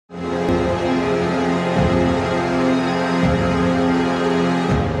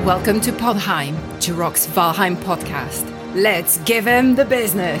Welcome to Podheim, Durock's Valheim podcast. Let's give him the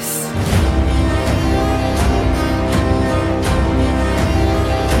business.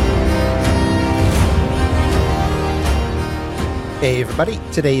 Hey everybody,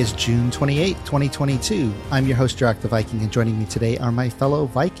 today is June 28th, 2022. I'm your host, Durock the Viking, and joining me today are my fellow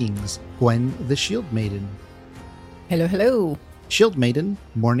Vikings, Gwen the Shield Maiden. Hello, hello. Shield Maiden,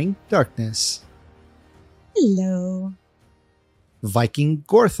 Morning Darkness. Hello. Viking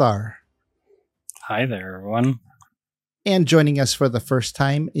Gorthar. Hi there, everyone. And joining us for the first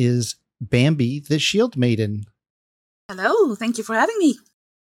time is Bambi the Shield Maiden. Hello, thank you for having me.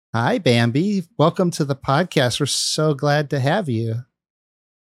 Hi, Bambi. Welcome to the podcast. We're so glad to have you.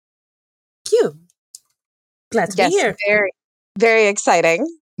 Thank you. Glad to be here. Very, very exciting.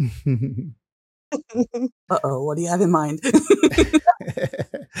 Uh-oh, what do you have in mind?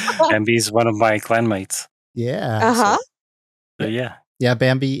 Bambi's one of my clanmates. Yeah. Uh-huh. So yeah. Yeah,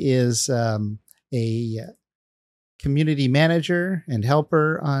 Bambi is a community manager and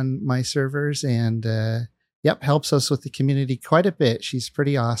helper on my servers, and helps us with the community quite a bit. She's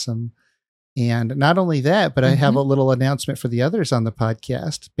pretty awesome. And not only that, but I have a little announcement for the others on the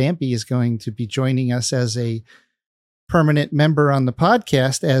podcast. Bambi is going to be joining us as a permanent member on the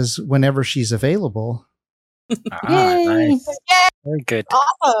podcast as whenever she's available. Nice. Yay. Very good.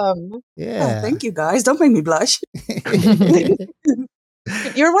 Awesome. Yeah. Oh, thank you, guys. Don't make me blush.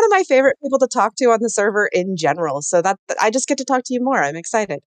 You're one of my favorite people to talk to on the server in general. So that I just get to talk to you more. I'm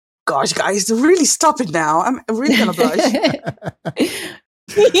excited. Gosh, guys, really stop it now. I'm really going to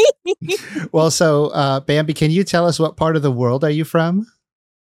blush. Well, so Bambi, can you tell us what part of the world are you from?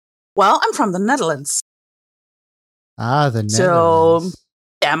 Well, I'm from the Netherlands. Ah, the So, Netherlands.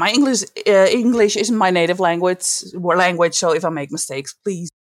 yeah, my English isn't my native language. So if I make mistakes, please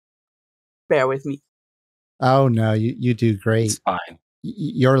bear with me. Oh, no, you do great. It's fine.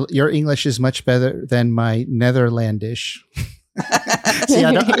 Your English is much better than my Netherlandish. See,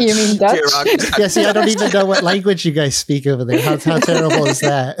 You mean Dutch? Yeah, see, I don't even know what language you guys speak over there. How terrible is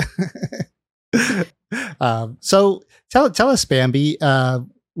that? So tell us, Bambi,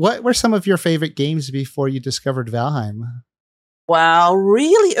 what were some of your favorite games before you discovered Valheim? Well,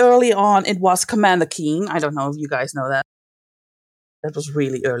 really early on, it was Commander Keen. I don't know if you guys know that. That was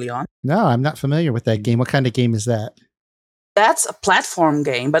really early on. No, I'm not familiar with that game. What kind of game is that? That's a platform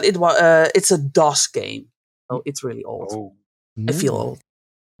game, but it's a DOS game, so it's really old. Oh. I feel old.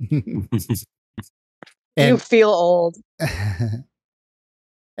 You And, feel old.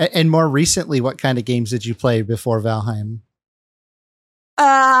 and more recently, what kind of games did you play before Valheim?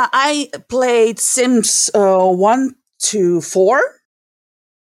 I played Sims 1 to 4.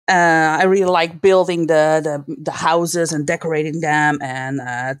 I really like building the houses and decorating them, and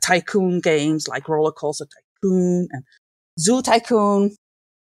tycoon games like Roller Coaster Tycoon and Zoo Tycoon.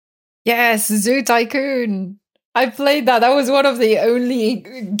 Yes, Zoo Tycoon. I played that. That was one of the only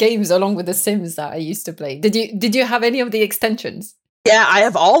games along with The Sims that I used to play. Did you have any of the extensions? Yeah, I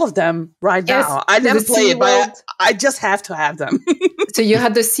have all of them right Yes, now. I never the play it, SeaWorld. but I just have to have them. So you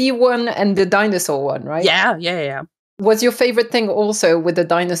had the sea one and the dinosaur one, right? Yeah. Was your favorite thing also with the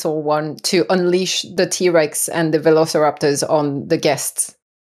dinosaur one to unleash the T-Rex and the Velociraptors on the guests?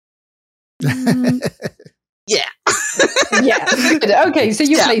 Yeah. Yeah. Okay, so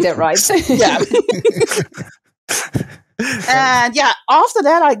you played it right. Yeah. And yeah, after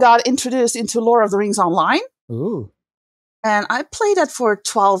that, I got introduced into Lord of the Rings Online. Ooh. And I played that for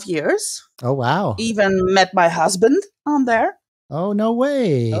 12 years. Oh, wow. Even met my husband on there. Oh, no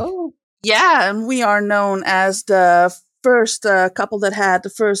way. Oh. Yeah, and we are known as the first couple that had the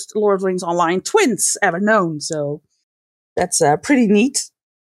first Lord of the Rings Online twins ever known. So that's pretty neat.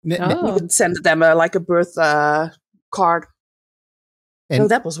 N- n- Oh. We could send them like a birth card. And So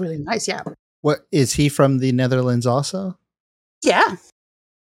that was really nice, yeah. what is he from the Netherlands also? Yeah,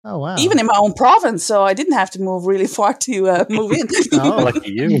 Oh, wow. even in my own province, so I didn't have to move really far to move in. Oh.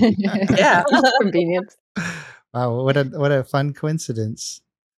 Lucky you. Yeah. Convenient. Wow, what a fun coincidence.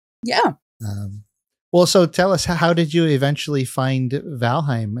 Yeah. Well, so tell us, how did you eventually find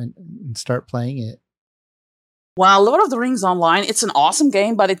Valheim and start playing it? Well, Lord of the Rings Online, it's an awesome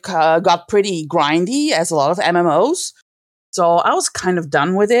game, but it got pretty grindy, as a lot of MMOs. So I was kind of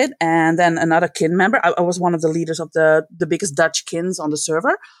done with it. And then another kin member, I was one of the leaders of the biggest Dutch kins on the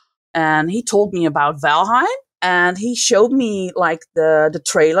server. And he told me about Valheim. And he showed me like the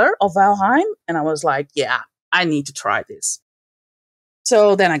trailer of Valheim. And I was like, yeah, I need to try this.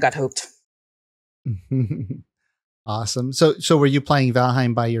 So then I got hooked. Awesome. So were you playing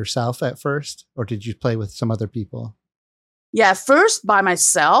Valheim by yourself at first, or did you play with some other people? Yeah, first by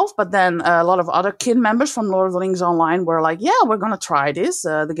myself, but then a lot of other kin members from Lord of the Rings Online were like, yeah, we're going to try this.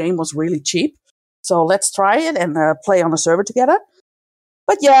 The game was really cheap. So let's try it and play on a server together.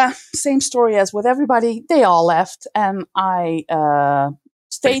 But yeah, same story as with everybody. They all left, and I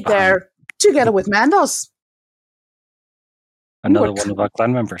stayed there together with Mandos. Another one of our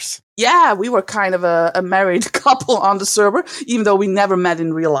clan members. Yeah, we were kind of a married couple on the server, even though we never met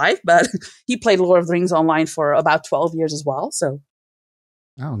in real life. But he played Lord of the Rings Online for about 12 years as well. So,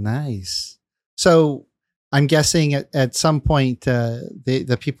 oh, nice. So I'm guessing at some point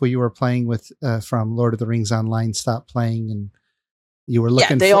the people you were playing with from Lord of the Rings Online stopped playing, and you were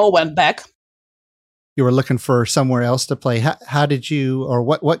looking. Yeah, they all went back. You were looking for somewhere else to play. How did you, or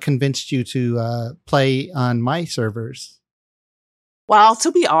what convinced you to play on my servers? Well,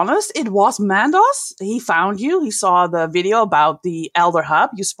 to be honest, it was Mandos. He found you. He saw the video about the Elder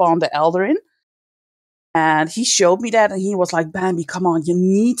Hub. You spawned the Elder in. And he showed me that, and he was like, Bambi, come on, you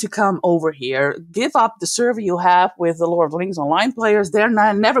need to come over here. Give up the server you have with the Lord of the Rings Online players. They're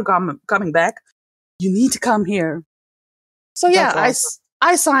never coming back. You need to come here. So yeah, awesome.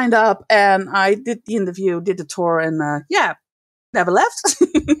 I signed up, and I did the interview, did the tour, and never left.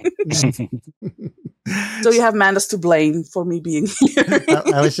 So you have Mandos to blame for me being here.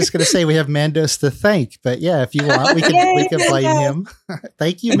 I was just going to say we have Mandos to thank, but yeah, if you want, we can blame him.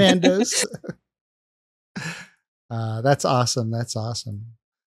 Thank you, Mandos. That's awesome. That's awesome.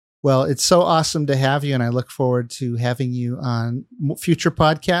 Well, it's so awesome to have you, and I look forward to having you on future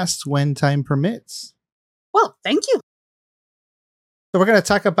podcasts when time permits. Well, thank you. So we're going to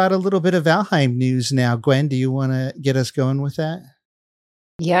talk about a little bit of Valheim news now. Gwen, do you want to get us going with that?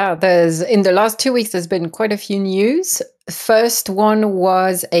 Yeah, in the last 2 weeks, there's been quite a few news. First one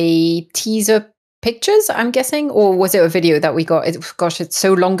was a teaser pictures, I'm guessing, or was it a video that we got? It's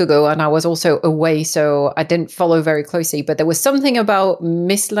so long ago, and I was also away, so I didn't follow very closely. But there was something about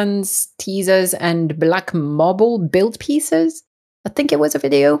Mistlands teasers and Black Marble build pieces. I think it was a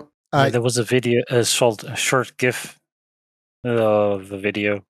video. There was a video, a short GIF of the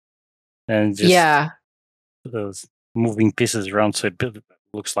video, and just those moving pieces around, so it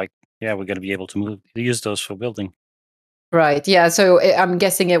looks like we're going to be able to use those for building. Right. Yeah. So I'm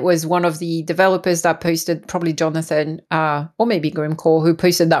guessing it was one of the developers that posted, probably Jonathan, or maybe Grimcore, who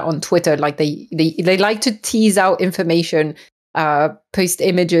posted that on Twitter. Like they like to tease out information, post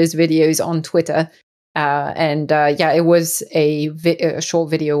images, videos on Twitter. It was a short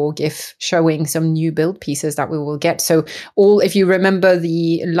video or GIF showing some new build pieces that we will get. So if you remember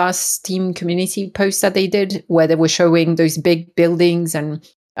the last Steam community post that they did, where they were showing those big buildings, and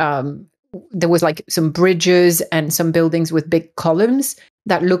there was like some bridges and some buildings with big columns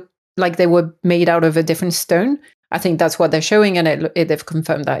that looked like they were made out of a different stone. I think that's what they're showing, and they've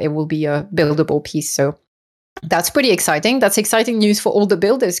confirmed that it will be a buildable piece. So that's pretty exciting. That's exciting news for all the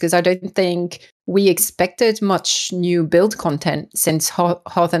builders, because I don't think we expected much new build content since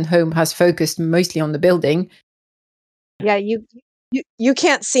Hearth and Home has focused mostly on the building. Yeah, you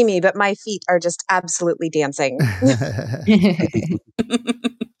can't see me, but my feet are just absolutely dancing.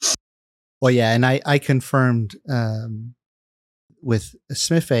 Well, yeah, and I confirmed with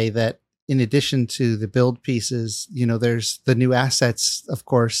Smithy that in addition to the build pieces, there's the new assets, of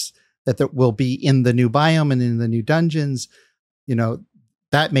course, that will be in the new biome and in the new dungeons.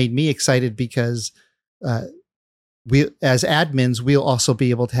 That made me excited because we, as admins, we'll also be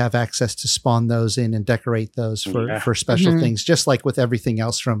able to have access to spawn those in and decorate those for special things, just like with everything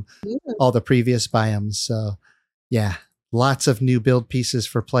else from all the previous biomes. So yeah, lots of new build pieces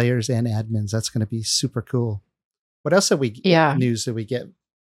for players and admins. That's going to be super cool. What else news did we get?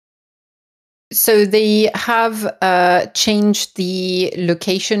 So they have changed the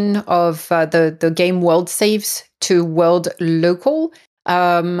location of the game world saves to world local.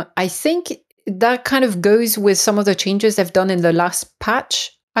 I think that kind of goes with some of the changes they've done in the last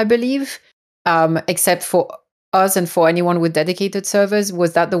patch, I believe, except for us and for anyone with dedicated servers.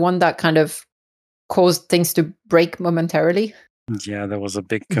 Was that the one that kind of caused things to break momentarily? Yeah, there was a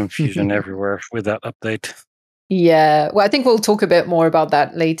big confusion everywhere with that update. Yeah, well, I think we'll talk a bit more about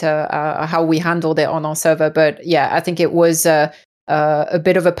that later, how we handled it on our server. But yeah, I think it was a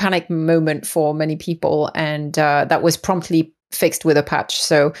bit of a panic moment for many people, and that was promptly fixed with a patch.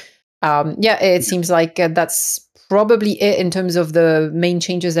 So it seems like that's probably it in terms of the main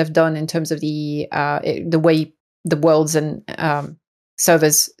changes they've done in terms of the way the worlds and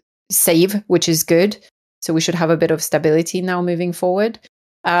servers save, which is good. So we should have a bit of stability now moving forward.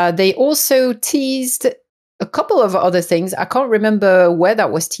 They also teased a couple of other things. I can't remember where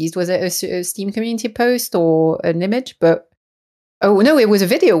that was teased. Was it a Steam community post or an image? But oh no, it was a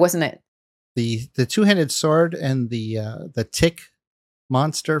video, wasn't it? the two-handed sword and the tick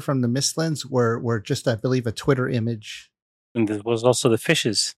monster from the Mistlands were just, I believe, a Twitter image. And there was also the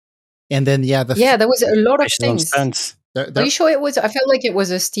fishes. And then there was a lot of things. Are you sure it was? I felt like it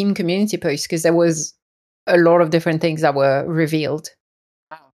was a Steam community post because there was a lot of different things that were revealed.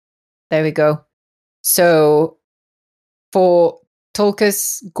 There we go. So for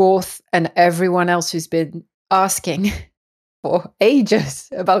Tulkas, Gorth, and everyone else who's been asking for ages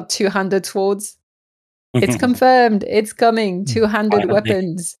about 200 swords, it's confirmed. It's coming. 200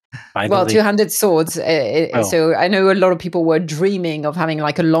 weapons. Well, 200 swords. So I know a lot of people were dreaming of having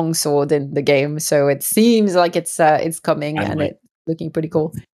like a long sword in the game. So it seems like it's coming and it's looking pretty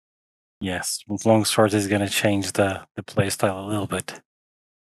cool. Yes, long sword is going to change the play style a little bit.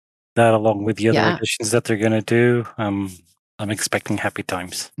 That, along with the other additions that they're going to do, I'm expecting happy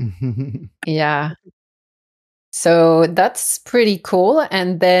times. Yeah. So that's pretty cool.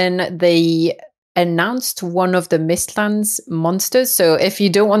 And then they announced one of the Mistlands monsters. So if you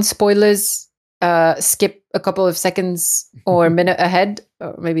don't want spoilers, skip a couple of seconds or a minute ahead,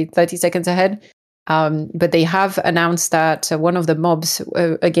 or maybe 30 seconds ahead. But they have announced that one of the mobs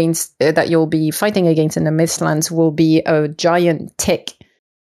against that you'll be fighting against in the Mistlands will be a giant tick.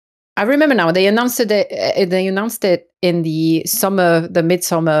 I remember now. They announced it. They announced it in the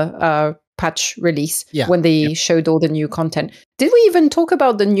midsummer patch release when they showed all the new content. Did we even talk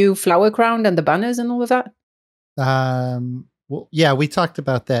about the new flower crown and the banners and all of that? Well, yeah, we talked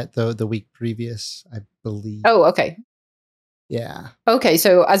about that the week previous, I believe. Oh, okay. Yeah. Okay,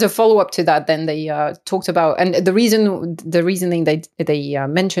 so as a follow-up to that, then they talked about, and the reasoning they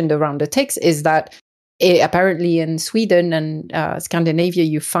mentioned around the ticks is that apparently in Sweden and Scandinavia,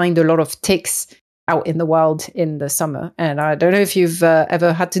 you find a lot of ticks out in the wild in the summer. And I don't know if you've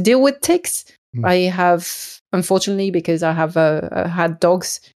ever had to deal with ticks. I have, unfortunately, because I have had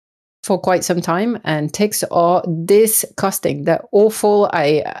dogs for quite some time, and ticks are disgusting. They're awful.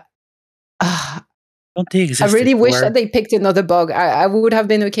 I really wish that they picked another bug. I would have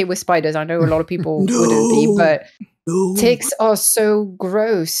been okay with spiders. I know a lot of people wouldn't be, but ticks are so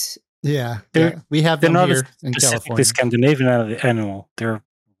gross. Yeah, we have them here in California. The Scandinavian animal; they're a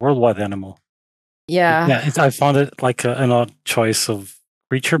worldwide animal. Yeah. I found it like an odd choice of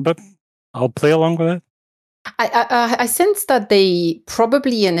creature, but I'll play along with it. I sense that they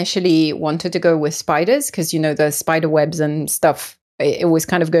probably initially wanted to go with spiders because the spider webs and stuff. It was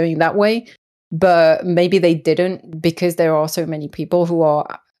kind of going that way, but maybe they didn't because there are so many people who are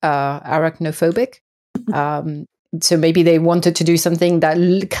arachnophobic. So maybe they wanted to do something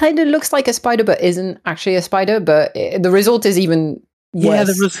that kind of looks like a spider, but isn't actually a spider. But the result is even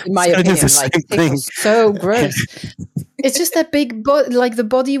worse, in my opinion. Like, it's so gross. It's just that big, like the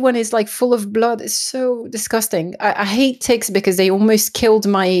body when it's like full of blood is so disgusting. I hate ticks because they almost killed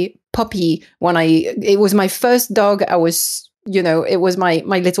my puppy when it was my first dog. I was, it was my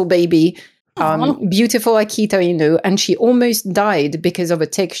little baby. Beautiful Akita Inu, and she almost died because of a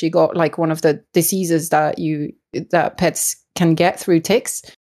tick. She got like one of the diseases that pets can get through ticks.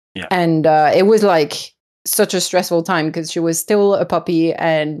 Yeah. And it was like such a stressful time because she was still a puppy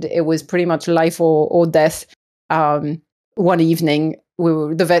and it was pretty much life or death. One evening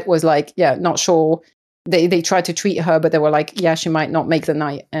the vet was like, not sure. They tried to treat her, but they were like, she might not make the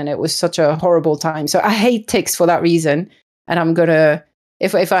night. And it was such a horrible time. So I hate ticks for that reason. And I'm gonna,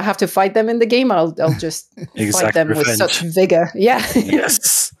 if I have to fight them in the game, I'll just fight them with such vigor. Yeah.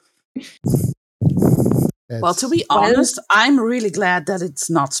 Yes. Well, to be honest, I'm really glad that it's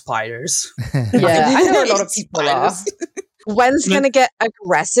not spiders. Yeah, I know a lot of people are. Gwen's gonna get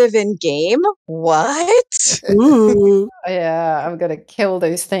aggressive in game? What? Ooh. Yeah, I'm gonna kill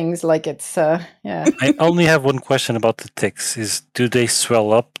those things like it's I only have one question about the ticks: do they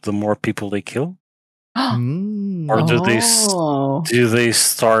swell up the more people they kill? Or do they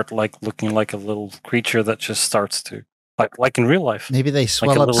start like looking like a little creature that just starts to like in real life? Maybe they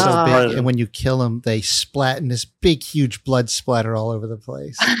swell up so big, and when you kill them, they splat in this big, huge blood splatter all over the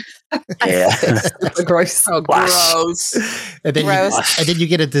place. Yeah, super gross. So gross. And then you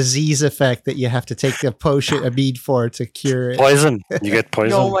get a disease effect that you have to take a potion, a mead for to cure it. Poison. You get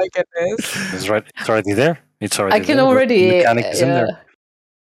poison. Oh my goodness! It's already there. It's already. I can there. already. The mechanic is in there.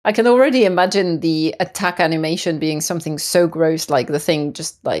 I can already imagine the attack animation being something so gross, like the thing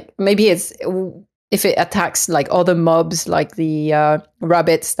just like maybe it's if it attacks like other mobs, like the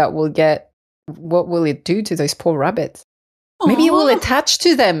rabbits that will get. What will it do to those poor rabbits? Maybe it will attach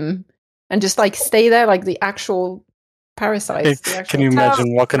to them and just like stay there like the actual parasites. Can you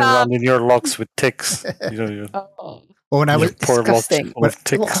imagine walking around in your locks with ticks? When I was poor locks with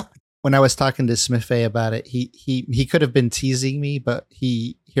ticks. when I was talking to Smithfay about it, he could have been teasing me, but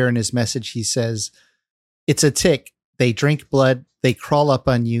here in his message, he says, it's a tick. They drink blood. They crawl up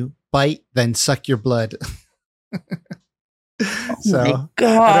on you, bite, then suck your blood. So I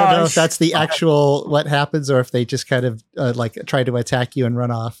don't know if that's the actual what happens or if they just kind of like try to attack you and run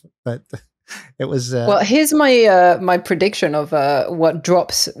off. But it was well. Here's my my prediction of what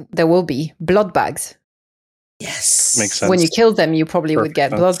drops there will be: blood bags. Yes, makes sense. When you kill them, you probably would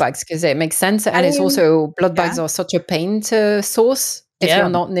get blood bags because it makes sense, and it's also blood bags are such a pain to source if you're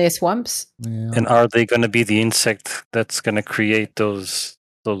not near swamps. Yeah. And are they going to be the insect that's going to create those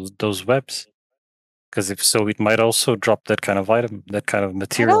webs? Because if so, it might also drop that kind of item, that kind of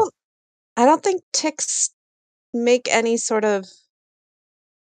material. I don't think ticks make any sort of.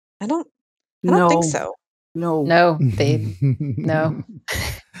 I don't think so. No, they no.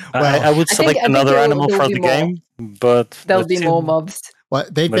 Well, I would select another animal for the game, but there'll be more mobs. Well,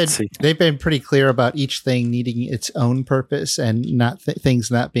 they've been pretty clear about each thing needing its own purpose and not things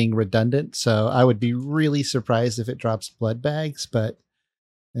not being redundant. So I would be really surprised if it drops blood bags, but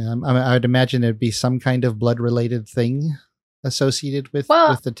I would imagine there'd be some kind of blood related thing associated with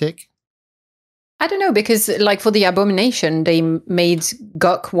the tick. I don't know, because like for the abomination, they made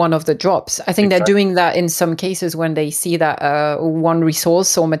Guk one of the drops. I think they're doing that in some cases when they see that one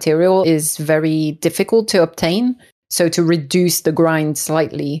resource or material is very difficult to obtain. So to reduce the grind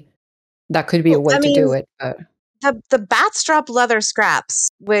slightly, that could be a way to do it. The bats drop leather scraps,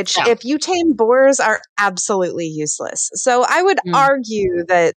 which if you tame boars are absolutely useless. So I would argue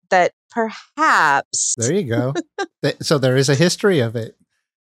that perhaps... There you go. So there is a history of it.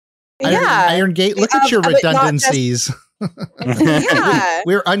 Iron Gate, look at your redundancies.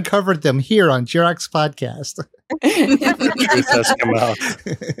 We're uncovered them here on Jirox Podcast. Truth has come out.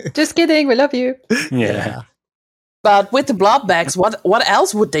 Just kidding, we love you. Yeah. But with the blood bags, what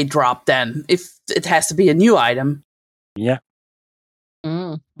else would they drop then? If it has to be a new item. Yeah.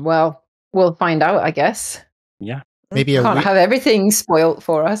 Well, we'll find out, I guess. Yeah. Maybe can't have everything spoiled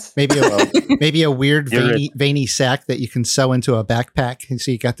for us. Maybe a weird veiny sack that you can sew into a backpack, and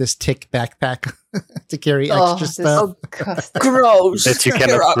so you got this tick backpack to carry extra stuff. Gross. That you can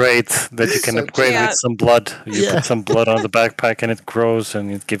upgrade. That you can upgrade with some blood. You put some blood on the backpack, and it grows,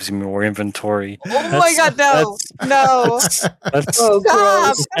 and it gives you more inventory. Oh my god, no! That's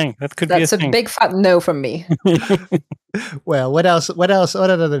gross. That could be a thing. Big fat no from me. Well, what else? What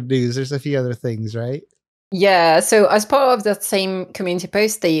other news? There's a few other things, right? Yeah, so as part of that same community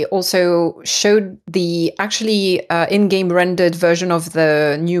post, they also showed the actually in-game rendered version of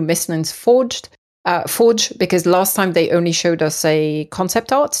the new Mistlands Forge, because last time they only showed us a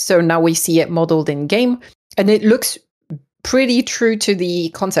concept art, so now we see it modeled in-game, and it looks pretty true to the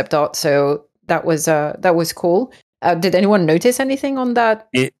concept art, so that was cool. Did anyone notice anything on that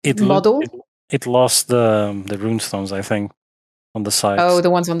model? It lost the runestones, I think. On the sides. Oh, the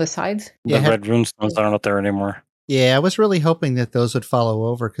ones on the sides? The red runestones are not there anymore. Yeah, I was really hoping that those would follow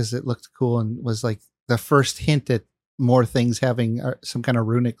over because it looked cool and was like the first hint at more things having some kind of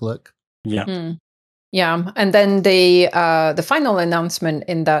runic look. Yeah. Yeah, and then the final announcement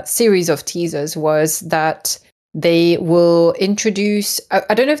in that series of teasers was that they will introduce,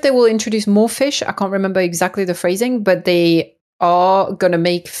 I don't know if they will introduce more fish, I can't remember exactly the phrasing, but they are going to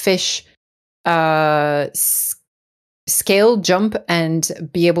make fish scale, jump, and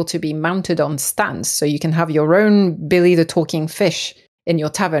be able to be mounted on stands. So you can have your own Billy the Talking Fish in your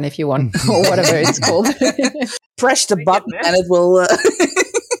tavern if you want, or whatever it's called. Press the button and it will...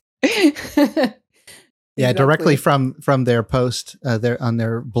 Yeah, directly from their post on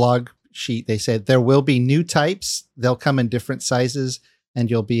their blog sheet, they said there will be new types. They'll come in different sizes, and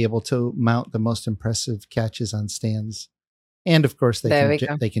you'll be able to mount the most impressive catches on stands. And of course,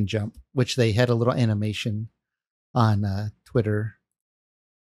 they can jump, which they had a little animation on Twitter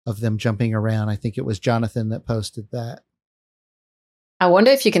of them jumping around. I think it was Jonathan that posted that. I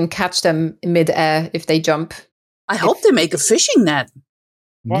wonder if you can catch them mid-air if they jump. I hope they make a fishing net.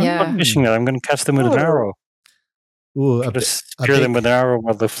 Well, I'm not fishing net. I'm going to catch them with an arrow. Ooh, spear them with an arrow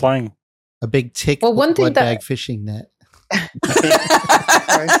while they're flying. A big tick blood bag fishing net.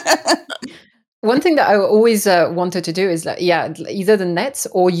 One thing that I always wanted to do is either the nets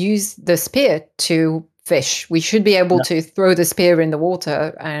or use the spear to fish. We should be able to throw the spear in the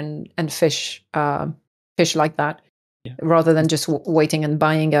water and fish like that, rather than just waiting and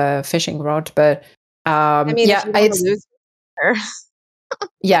buying a fishing rod. But it's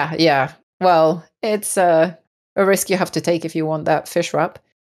Well, it's a risk you have to take if you want that fish wrap.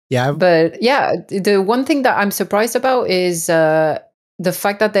 Yeah, but the one thing that I'm surprised about is the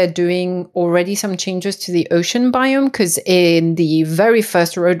fact that they're doing already some changes to the ocean biome, because in the very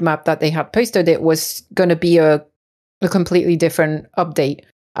first roadmap that they had posted, it was going to be a completely different update.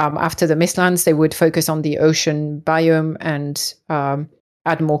 After the Mistlands, they would focus on the ocean biome and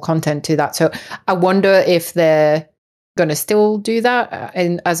add more content to that. So I wonder if they're going to still do that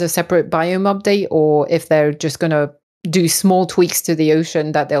as a separate biome update, or if they're just going to do small tweaks to the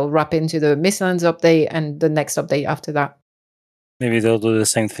ocean that they'll wrap into the Mistlands update and the next update after that. Maybe they'll do the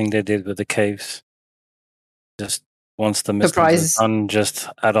same thing they did with the caves. Just once the Mistlands is done, just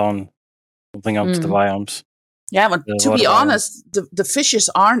add on something up to the biomes. Yeah, but to be honest, the fishes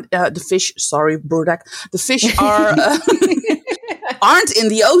aren't Burdak. The fish are aren't in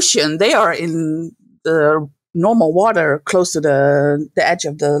the ocean. They are in the normal water close to the edge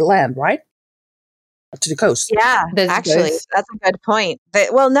of the land, right? To the coast. Yeah, actually, that's a good point.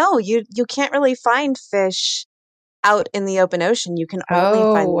 No, you can't really find fish out in the open ocean. You can only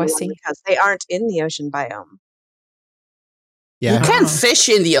find them because they aren't in the ocean biome. Yeah, you can fish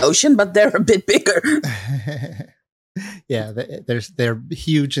in the ocean, but they're a bit bigger. Yeah, they're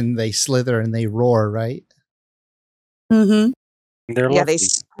huge and they slither and they roar, right? Mm-hmm. They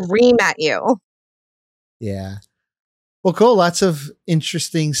scream at you. Yeah. Well, cool. Lots of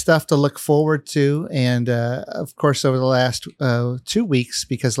interesting stuff to look forward to. And of course, over the last 2 weeks,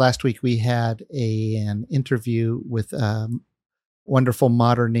 because last week we had an interview with a wonderful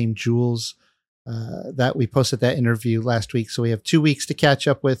modder named Jules, that we posted that interview last week. So we have 2 weeks to catch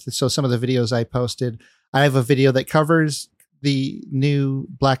up with. So some of the videos I posted, I have a video that covers the new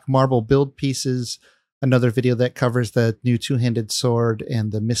Black Marble build pieces, another video that covers the new two-handed sword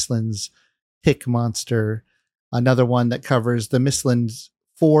and the Mistlands Hick monster, another one that covers the Mistlands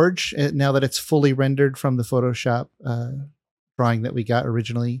Forge, now that it's fully rendered from the Photoshop drawing that we got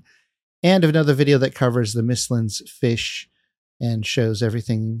originally, and another video that covers the Mistlands Fish and shows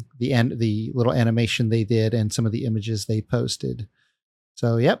everything, the little animation they did and some of the images they posted.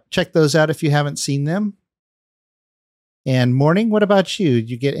 So, yep, check those out if you haven't seen them. And Morning, what about you? Did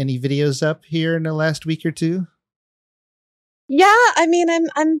you get any videos up here in the last week or two? Yeah, I mean,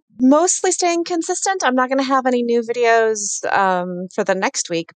 I'm mostly staying consistent. I'm not going to have any new videos for the next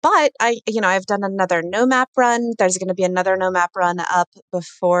week, but I've done another no map run. There's going to be another no map run up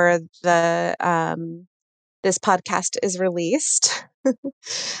before the this podcast is released.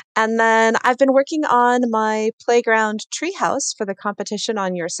 And then I've been working on my playground treehouse for the competition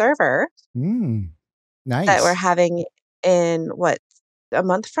on your server. Nice. That we're having in a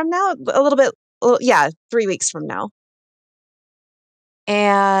month from now? 3 weeks from now.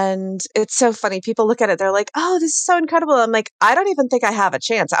 And it's so funny. People look at it, they're like, oh, this is so incredible. I'm like, I don't even think I have a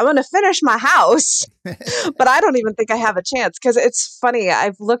chance. I'm going to finish my house, but I don't even think I have a chance, because it's funny.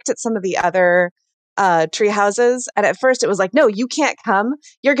 I've looked at some of the other tree houses, and at first it was like, no, you can't come.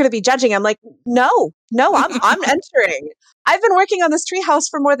 You're going to be judging. I'm like, no, I'm entering. I've been working on this tree house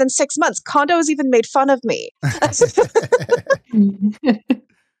for more than 6 months. Condo's even made fun of me. It's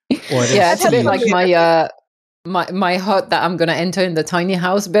a bit like my hut that I'm going to enter in the tiny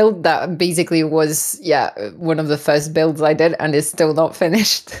house build. That basically was, one of the first builds I did, and it's still not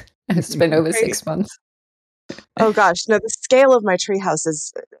finished. It's been over 6 months. Oh gosh, no, the scale of my treehouse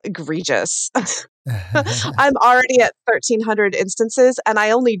is egregious. I'm already at 1,300 instances, and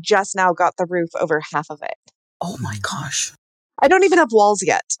I only just now got the roof over half of it. Oh my gosh. I don't even have walls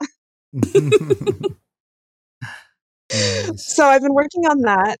yet. So I've been working on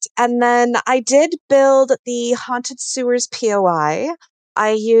that. And then I did build the Haunted Sewers POI.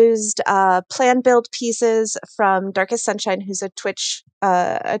 I used plan build pieces from Darkest Sunshine, who's a Twitch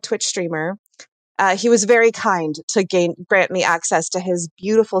streamer. He was very kind to grant me access to his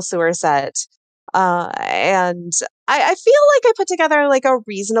beautiful sewer set. And I feel like I put together like a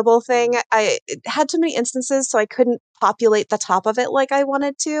reasonable thing. I had too many instances, so I couldn't populate the top of it like I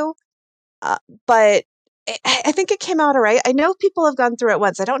wanted to. But I think it came out all right. I know people have gone through it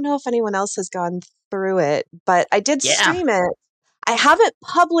once. I don't know if anyone else has gone through it, but I did stream it. I haven't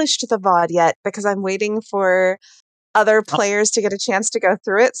published the VOD yet because I'm waiting for other players to get a chance to go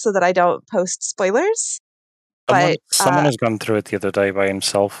through it so that I don't post spoilers. Someone has gone through it the other day by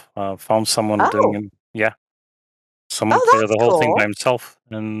himself. Found someone doing it. Yeah. Someone cleared the whole thing by himself,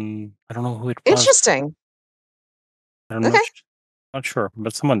 and I don't know who it was. Interesting. I'm not sure,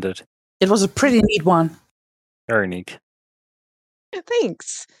 but someone did. It was a pretty neat one. Very neat.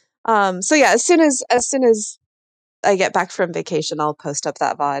 Thanks. So yeah, as soon as I get back from vacation, I'll post up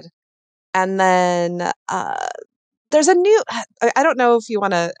that VOD. And then there's a new, I don't know if you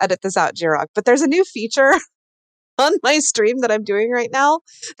want to edit this out, Jirok, but there's a new feature on my stream that I'm doing right now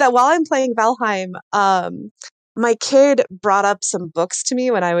that while I'm playing Valheim, my kid brought up some books to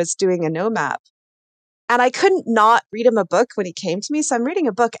me when I was doing a NoMap. And I couldn't not read him a book when he came to me. So I'm reading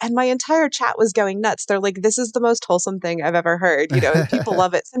a book and my entire chat was going nuts. They're like, this is the most wholesome thing I've ever heard. People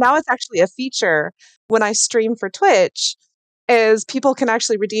love it. So now it's actually a feature when I stream for Twitch is people can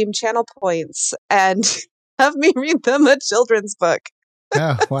actually redeem channel points and have me read them a children's book.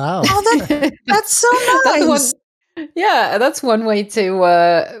 Oh, wow. That's so nice. That's one way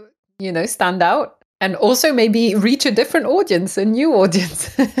to, stand out. And also maybe reach a different audience, a new audience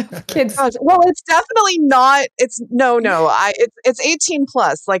of kids. Well, it's definitely not. It's no. It's 18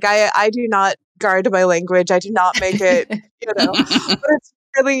 plus. Like I do not guard my language. I do not make it. But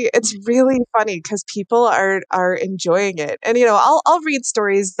it's really funny because people are enjoying it. And I'll read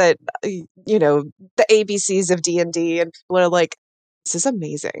stories that the ABCs of D&D, and people are like, "This is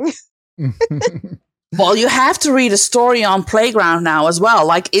amazing." Well, you have to read a story on Playground now as well,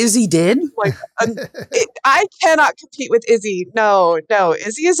 like Izzy did. Like, I cannot compete with Izzy. No,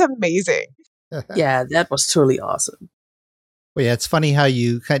 Izzy is amazing. Yeah, that was truly awesome. Well, yeah, it's funny how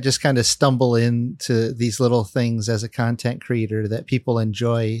you just kind of stumble into these little things as a content creator that people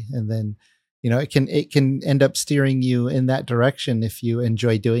enjoy, and then it can end up steering you in that direction if you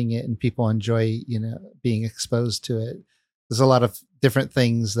enjoy doing it and people enjoy being exposed to it. There's a lot of different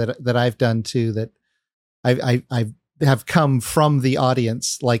things that I've done too that I have come from the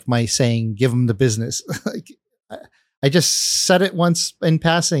audience, like my saying, give them the business. Like, I just said it once in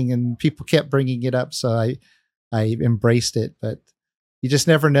passing and people kept bringing it up. So I embraced it, but you just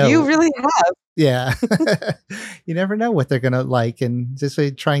never know. You really have. Yeah. You never know what they're going to like. And just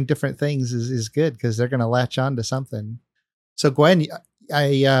trying different things is good because they're going to latch on to something. So Gwen,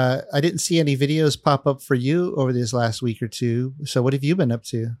 I didn't see any videos pop up for you over this last week or two. So what have you been up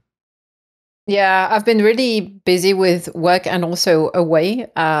to? Yeah, I've been really busy with work and also away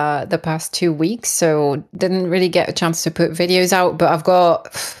the past 2 weeks. So didn't really get a chance to put videos out, but I've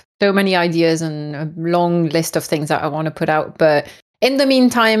got so many ideas and a long list of things that I want to put out. But in the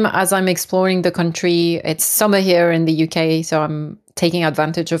meantime, as I'm exploring the country, it's summer here in the UK. So I'm taking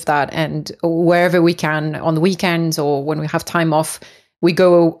advantage of that. And wherever we can on the weekends or when we have time off, we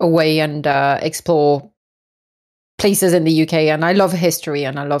go away and explore places in the UK. And I love history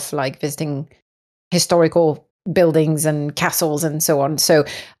and I love visiting historical buildings and castles and so on. So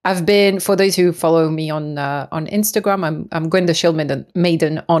I've been, for those who follow me on Instagram, I'm Gwen the Shield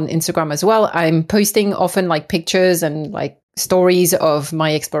Maiden on Instagram as well. I'm posting often pictures and stories of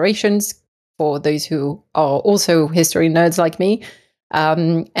my explorations for those who are also history nerds like me.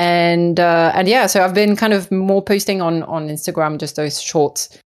 So I've been kind of more posting on Instagram, just those short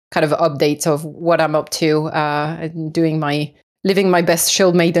kind of updates of what I'm up to, and living my best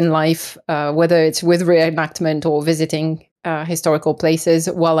Shield Maiden life, whether it's with reenactment or visiting historical places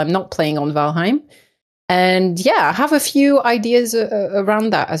while I'm not playing on Valheim. And I have a few ideas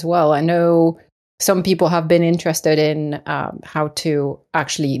around that as well. I know some people have been interested in how to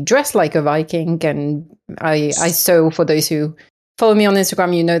actually dress like a Viking. And I sew, for those who follow me on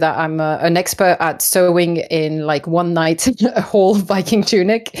Instagram, you know that I'm an expert at sewing in one night a whole Viking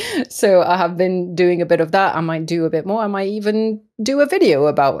tunic. So I have been doing a bit of that. I might do a bit more. I might even do a video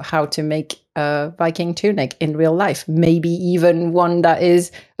about how to make a Viking tunic in real life. Maybe even one that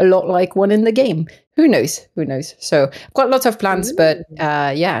is a lot like one in the game. Who knows? So I've got lots of plans, but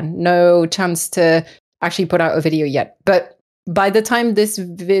no chance to actually put out a video yet. But by the time this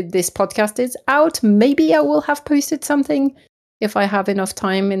podcast is out, maybe I will have posted something if I have enough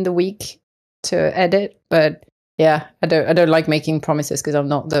time in the week to edit. But I don't like making promises because I'm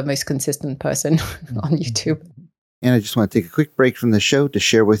not the most consistent person on YouTube. And I just want to take a quick break from the show to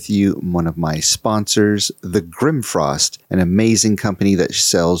share with you one of my sponsors, the Grimfrost, an amazing company that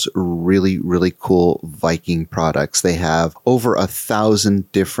sells really, really cool Viking products. They have over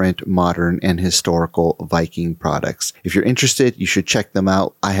 1,000 different modern and historical Viking products. If you're interested, you should check them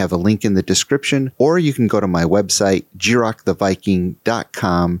out. I have a link in the description, or you can go to my website,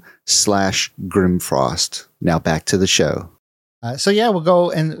 girocktheviking.com/Grimfrost. Now back to the show. We'll go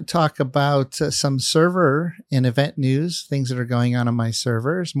and talk about some server and event news, things that are going on my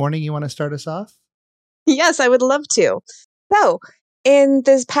servers. Morning, you want to start us off? Yes, I would love to. So, in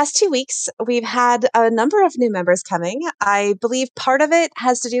this past 2 weeks, we've had a number of new members coming. I believe part of it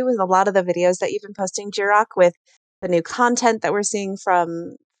has to do with a lot of the videos that you've been posting, Girock, with the new content that we're seeing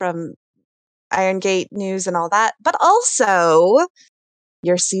from Iron Gate news and all that. But also,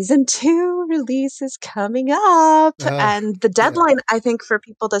 your season 2 release is coming up, and the deadline, I think, for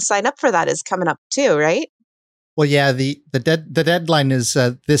people to sign up for that is coming up too, right? Well, yeah, the deadline is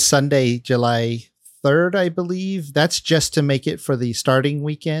this Sunday, July 3rd, I believe. That's just to make it for the starting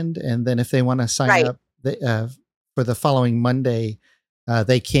weekend, and then if they want to sign up for the following Monday,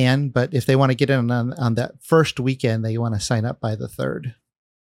 they can. But if they want to get in on that first weekend, they want to sign up by the 3rd.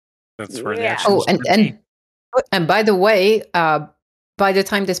 That's where the action is. And by the way, by the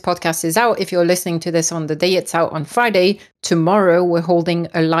time this podcast is out, if you're listening to this on the day it's out on Friday, tomorrow we're holding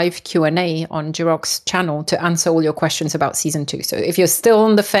a live Q&A on Jirok's channel to answer all your questions about Season 2. So if you're still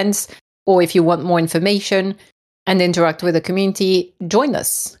on the fence, or if you want more information and interact with the community, join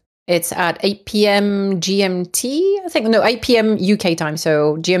us. It's at 8 p.m. GMT, I think. No, 8 p.m. UK time,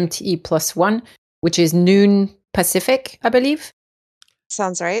 so GMT +1, which is noon Pacific, I believe.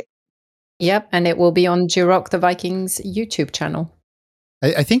 Sounds right. Yep, and it will be on Jirok the Vikings YouTube channel.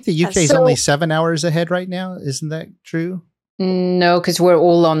 I think the UK is only 7 hours ahead right now. Isn't that true? No, because we're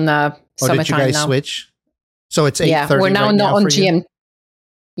all on summertime did you guys now. Switch? So it's 8:30 we're now right not now on for you? GMT.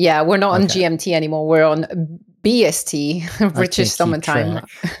 Yeah, we're not on GMT anymore. We're on BST, British summertime.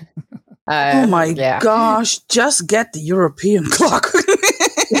 Oh my gosh, just get the European clock.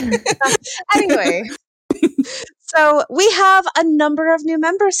 Anyway, so we have a number of new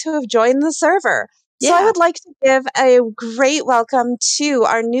members who have joined the server. So I would like to give a great welcome to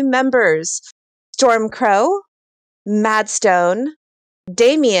our new members, Stormcrow, Madstone,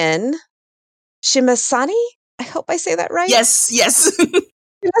 Damien, Shimasani. I hope I say that right. Yes.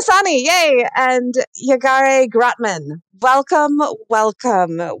 Shimasani, yay! And Yagare Grotman. Welcome.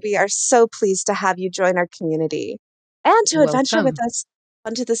 We are so pleased to have you join our community and to adventure with us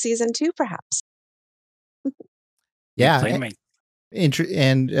onto the Season 2, perhaps. Yeah.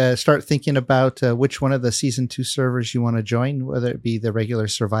 And start thinking about which one of the Season 2 servers you want to join, whether it be the regular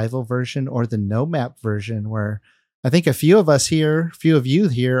survival version or the no map version, where I think a few of you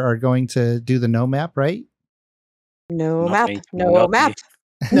here are going to do the no map, right? No map.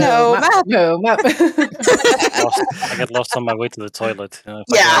 I get lost on my way to the toilet.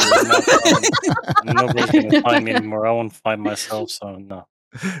 Nobody's going to find me anymore. I won't find myself, so no.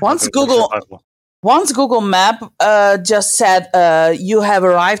 Once Google Map just said you have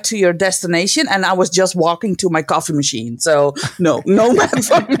arrived to your destination, and I was just walking to my coffee machine. So no map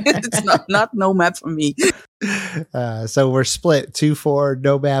for me. It's not no map for me. So we're split 2 for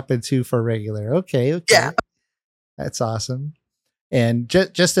no map and 2 for regular. Okay. Yeah, that's awesome. And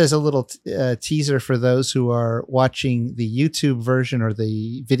just as a little teaser for those who are watching the YouTube version or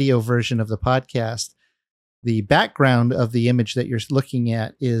the video version of the podcast, the background of the image that you're looking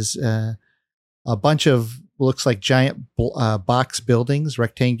at is a bunch of looks like giant box buildings,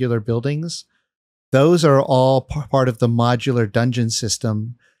 rectangular buildings. Those are all part of the modular dungeon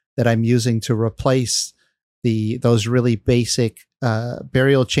system that I'm using to replace those really basic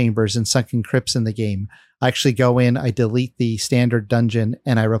burial chambers and sunken crypts in the game. I actually go in, I delete the standard dungeon,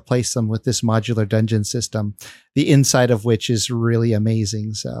 and I replace them with this modular dungeon system, the inside of which is really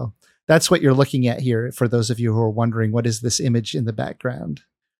amazing. So that's what you're looking at here for those of you who are wondering, what is this image in the background?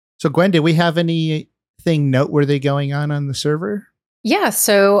 So Gwen, do we have anything noteworthy going on the server? Yeah,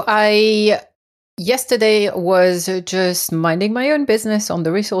 so I yesterday was just minding my own business on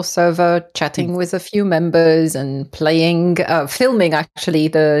the resource server, chatting with a few members and filming actually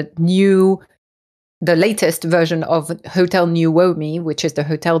the latest version of Hotel New Womi, which is the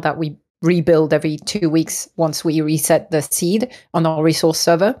hotel that we rebuild every 2 weeks once we reset the seed on our resource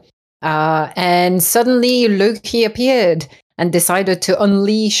server. And suddenly Loki appeared and decided to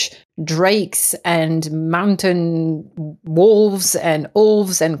unleash drakes and mountain wolves and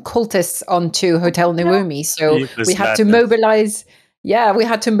wolves and cultists onto Hotel New Womi. So we had to mobilize. Yeah, we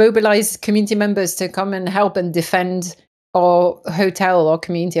had to mobilize community members to come and help and defend our hotel, our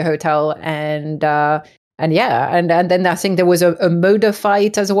community hotel, and then I think there was a Moda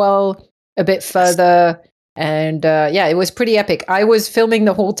fight as well a bit further. And it was pretty epic. I was filming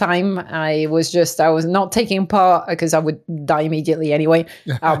the whole time. I was not taking part because I would die immediately anyway.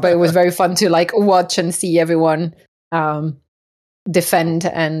 But it was very fun to watch and see everyone defend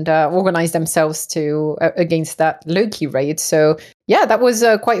and organize themselves against that Loki raid. So yeah, that was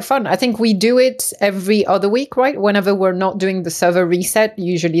quite fun. I think we do it every other week, right? Whenever we're not doing the server reset,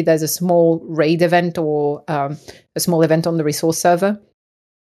 usually there's a small raid event or a small event on the resource server.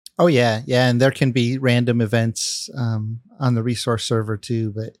 Oh, yeah. And there can be random events on the resource server,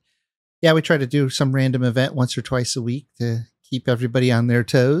 too. But yeah, we try to do some random event once or twice a week to keep everybody on their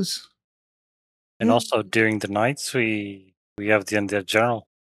toes. And also during the nights, we have the Undead Journal.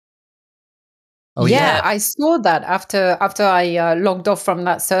 Oh, yeah. I saw that after I logged off from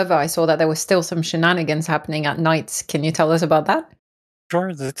that server. I saw that there was still some shenanigans happening at night. Can you tell us about that?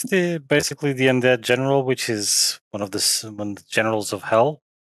 Sure. That's basically the Undead General, which is one of the generals of Hell.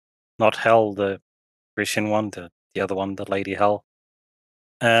 Not Hell, the Christian one, the other one, the Lady Hell.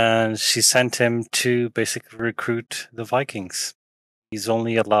 and she sent him to basically recruit the Vikings. He's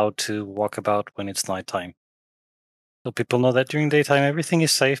only allowed to walk about when it's nighttime. So people know that during daytime everything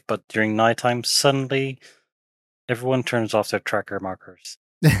is safe, but during nighttime suddenly everyone turns off their tracker markers.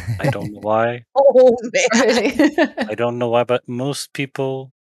 I don't know why. Oh man, Really? I don't know why, but most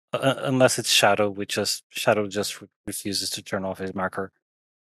people, unless it's Shadow, Shadow just refuses to turn off his marker.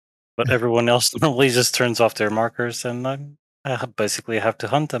 But everyone else normally just turns off their markers, and I basically have to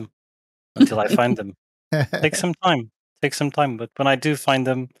hunt them until I find them. Take some time. But when I do find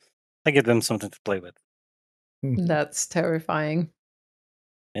them, I give them something to play with. That's terrifying.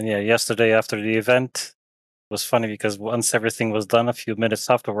 And yeah, yesterday after the event was funny because once everything was done, a few minutes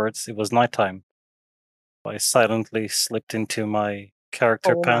afterwards, it was nighttime. I silently slipped into my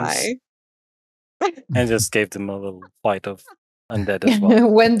character pants and just gave them a little bite of undead as well.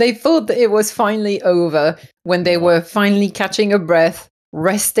 When they thought that it was finally over, when they were finally catching a breath,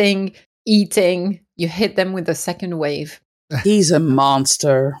 resting, eating, you hit them with the second wave. He's a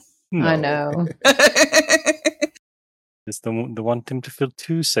monster. No. I know. It's the want him to feel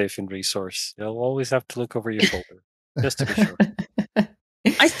too safe in resource. You'll always have to look over your shoulder, just to be sure.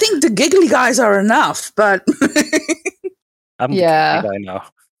 I think the giggly guys are enough, but I'm Yeah. the giggly guy now.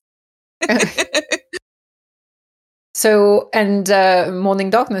 So, and Morning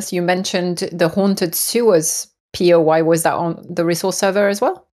Darkness, you mentioned the Haunted Sewers POI. Was that on the resource server as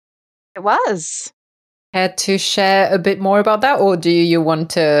well? it was. Care to share a bit more about that, or do you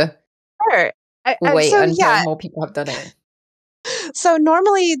want to Sure. wait so, until yeah. more people have done it? So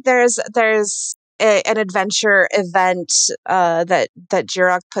normally there's an adventure event that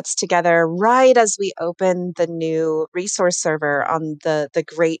Jirok puts together right as we open the new resource server on the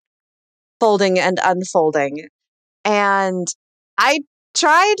Great Folding and Unfolding. And I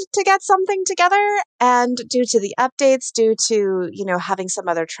tried to get something together, and due to the updates, due to, having some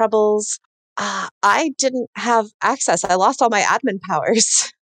other troubles, I didn't have access. I lost all my admin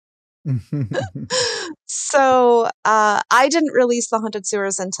powers. So I didn't release the Haunted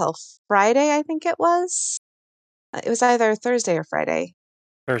Sewers until Friday, I think it was. It was either Thursday or Friday.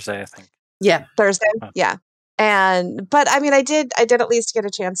 Thursday, I think. yeah. Thursday, Huh. yeah. But I mean, I did at least get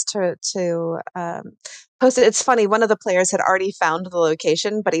a chance to post it. It's funny. One of the players had already found the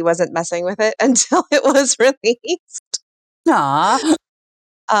location, but he wasn't messing with it until it was released. Aw.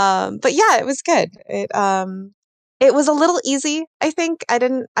 But yeah, it was good. It was a little easy, I think. I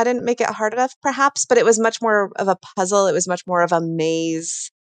didn't make it hard enough, perhaps, but it was much more of a puzzle. It was much more of a maze.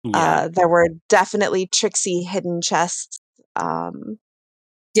 Yeah. There were definitely tricksy hidden chests. Yeah,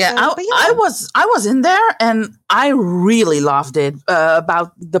 but yeah. I was in there and I really loved it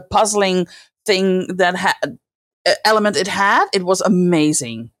about the puzzling thing that element it had. It was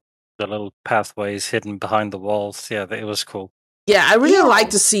amazing. The little pathways hidden behind the walls. Yeah, it was cool. Yeah, I really Yeah. like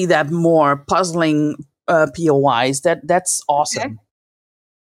to see that more puzzling POIs. That's awesome.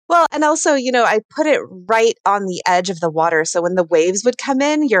 Well, and also, I put it right on the edge of the water, so when the waves would come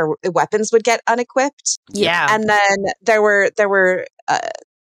in, your weapons would get unequipped. Yeah. And then there were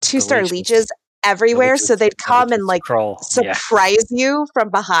 2-star leeches. leeches everywhere, so they'd come and crawl. Yeah. surprise you from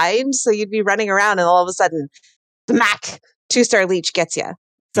behind. So you'd be running around, and all of a sudden, smack, 2-star leech gets you.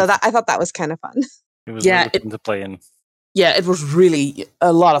 So that I thought that was kind of fun. It was Yeah, really fun to play in. Yeah, it was really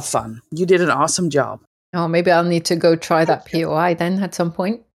a lot of fun. You did an awesome job. Oh, maybe I'll need to go try that POI then at some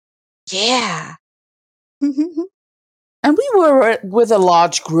point. Yeah. And we were with a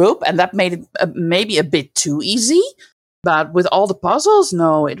large group, and that made it maybe a bit too easy. But with all the puzzles,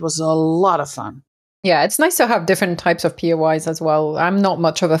 no, it was a lot of fun. Yeah, it's nice to have different types of POIs as well. I'm not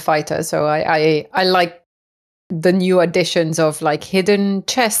much of a fighter, so I like the new additions of like hidden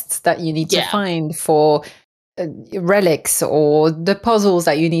chests that you need to find for relics, or the puzzles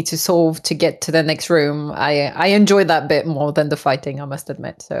that you need to solve to get to the next room. I enjoy that bit more than the fighting, I must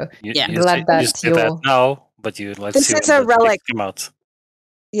admit. So glad that you say that now, but let's This see is when a the relic. come out.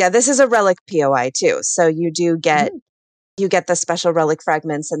 Yeah, this is a relic POI too. So you do get the special relic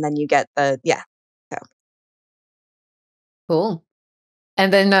fragments, and then you get the So. Cool.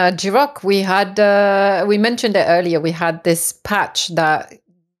 And then Jirok, we mentioned it earlier. We had this patch that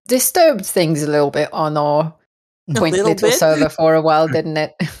disturbed things a little bit on our quaint little server for a while, didn't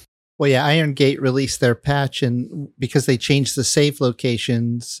it? Well, yeah, Iron Gate released their patch, and because they changed the save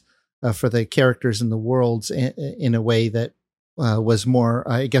locations for the characters in the worlds in a way that was more,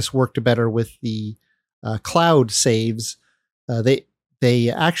 I guess, worked better with the cloud saves. They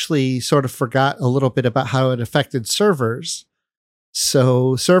actually sort of forgot a little bit about how it affected servers.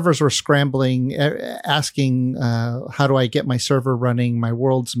 So servers were scrambling, asking, how do I get my server running? My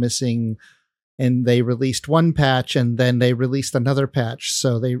world's missing. and they released one patch and then they released another patch.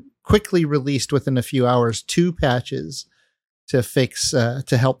 So they quickly released within a few hours 2 patches to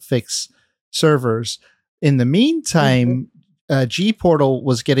help fix servers. In the meantime, G-Portal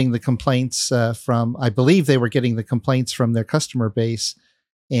was getting the complaints I believe they were getting the complaints from their customer base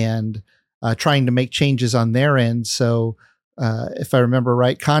and trying to make changes on their end. So if I remember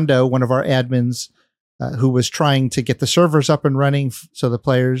right, Kondo, one of our admins, who was trying to get the servers up and running so the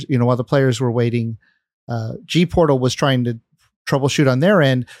players, while the players were waiting, G-Portal was trying to troubleshoot on their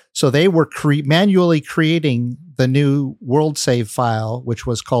end. So they were manually creating the new world save file, which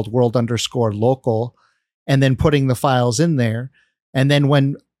was called world_local, and then putting the files in there. And then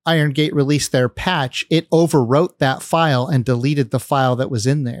when Iron Gate released their patch, it overwrote that file and deleted the file that was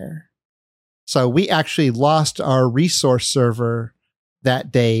in there. So we actually lost our resource server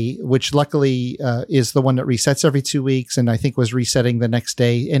that day, which luckily is the one that resets every 2 weeks, and I think was resetting the next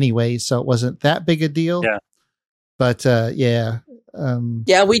day anyway, so it wasn't that big a deal. Yeah. But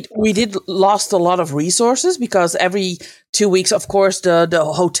we did lost a lot of resources because every 2 weeks, of course, the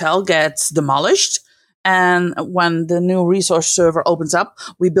hotel gets demolished. And when the new resource server opens up,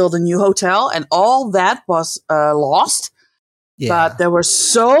 we build a new hotel, and all that was lost. Yeah. But there were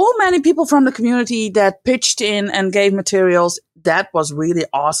so many people from the community that pitched in and gave materials. That was really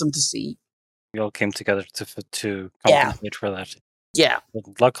awesome to see. We all came together to compensate for that. Yeah.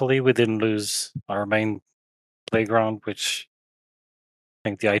 But luckily, we didn't lose our main playground, which I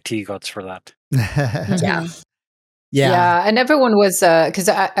think the IT gods for that. Yeah, and everyone was because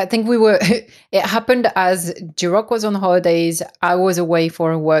I think we were. It happened as Jirok was on holidays. I was away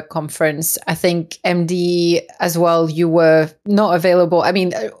for a work conference. I think MD as well. You were not available. I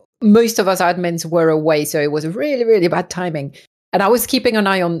mean, most of us admins were away, so it was really, really bad timing. And I was keeping an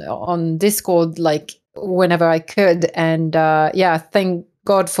eye on Discord like whenever I could. And thank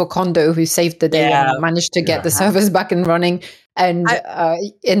God for Kondo, who saved the day and managed to get the servers back and running. And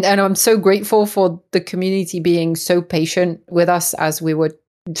I'm so grateful for the community being so patient with us as we were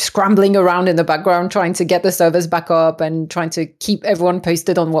scrambling around in the background, trying to get the servers back up and trying to keep everyone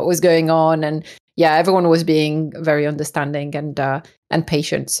posted on what was going on. And everyone was being very understanding and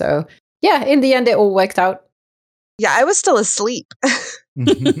patient. So in the end, it all worked out. Yeah, I was still asleep.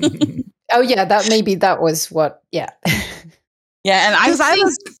 Oh yeah, that was what. Yeah. Yeah,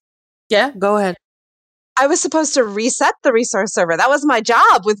 and go ahead. I was supposed to reset the resource server. That was my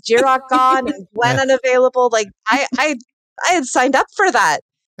job with Jirok gone and Gwen unavailable. Like I had signed up for that.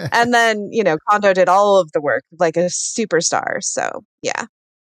 And then, Kondo did all of the work like a superstar. So, yeah.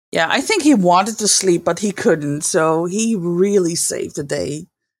 Yeah, I think he wanted to sleep, but he couldn't. So he really saved the day.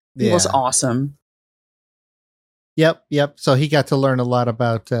 He was awesome. Yep. So he got to learn a lot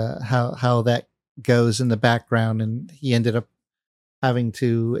about how that goes in the background, and he ended up having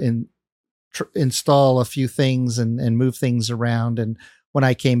to install a few things and move things around. And when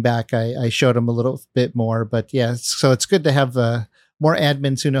I came back, I showed him a little bit more. But so it's good to have more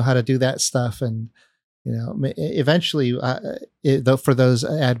admins who know how to do that stuff. And eventually, for those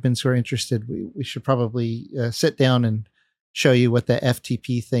admins who are interested, we should probably sit down and show you what the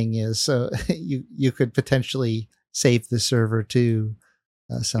FTP thing is, so you could potentially save the server too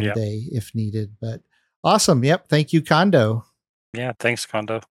someday if needed. But awesome. Yep. Thank you, Kondo. Yeah. Thanks,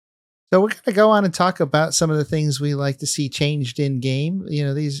 Kondo. So we're going to go on and talk about some of the things we like to see changed in game.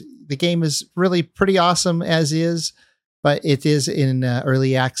 The game is really pretty awesome as is, but it is in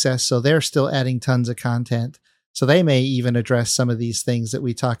early access, so they're still adding tons of content. So they may even address some of these things that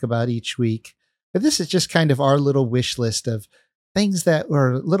we talk about each week. But this is just kind of our little wish list of things that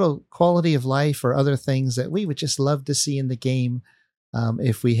are little quality of life or other things that we would just love to see in the game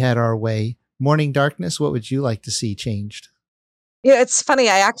if we had our way. Morning Darkness, what would you like to see changed? Yeah, it's funny.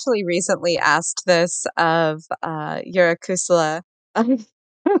 I actually recently asked this of Yura Kusala.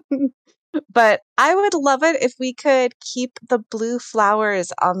 But I would love it if we could keep the blue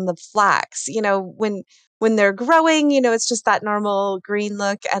flowers on the flax. When they're growing, it's just that normal green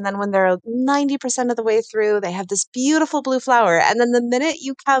look. And then when they're 90% of the way through, they have this beautiful blue flower. And then the minute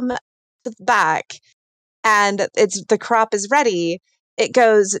you come to the back and the crop is ready, it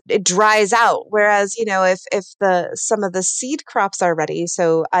dries out. Whereas, if some of the seed crops are ready,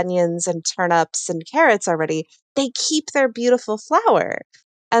 so onions and turnips and carrots are ready, they keep their beautiful flower.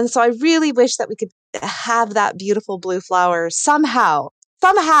 And so I really wish that we could have that beautiful blue flower somehow.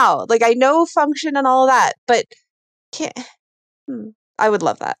 Like, I know function and all of that, but I would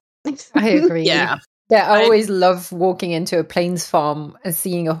love that. I agree. Yeah. I always love walking into a plains farm and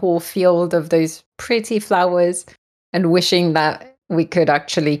seeing a whole field of those pretty flowers and wishing that we could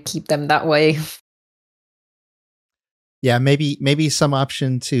actually keep them that way. Yeah, maybe some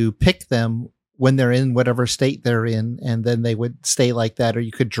option to pick them when they're in whatever state they're in, and then they would stay like that, or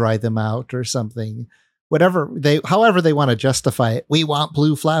you could dry them out or something. However they want to justify it. We want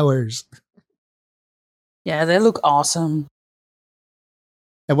blue flowers. Yeah, they look awesome.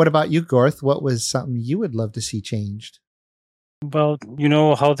 And what about you, Gorth? What was something you would love to see changed? Well, you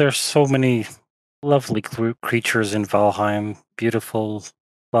know how there's so many lovely creatures in Valheim, beautiful,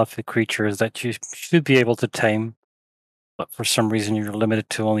 lovely creatures that you should be able to tame, but for some reason you're limited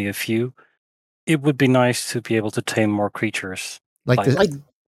to only a few. It would be nice to be able to tame more creatures, like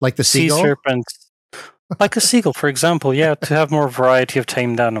the sea seagull? serpents, like a seagull, for example. Yeah, to have more variety of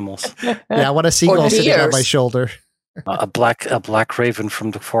tamed animals. Yeah, I want a seagull sitting on my shoulder. A black raven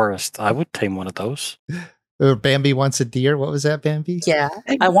from the forest. I would tame one of those. Bambi wants a deer. What was that, Bambi? Yeah,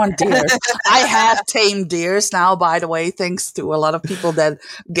 I want deer. I have tamed deers now, by the way, thanks to a lot of people that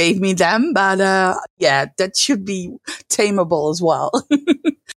gave me them. But yeah, that should be tameable as well.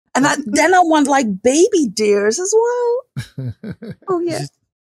 And then I want like baby deers as well. Oh yeah.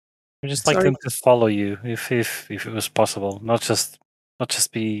 I just like them to follow you if it was possible. Not just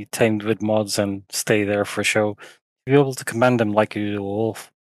be tamed with mods and stay there for show. Be able to command them like you do a wolf.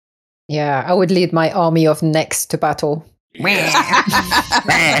 Yeah, I would lead my army of necks to battle. Coming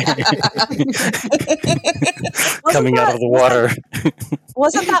out of the water.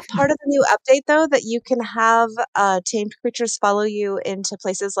 Wasn't that part of the new update, though, that you can have tamed creatures follow you into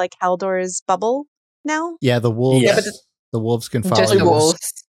places like Haldor's bubble now? Yeah, the wolves. Yeah, the wolves can follow Just you. the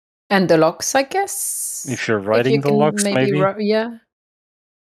wolves. And the locks, I guess. If you're riding the locks, maybe. Yeah.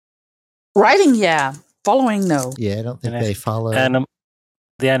 Riding, yeah. Following, no. Yeah, I don't think they follow.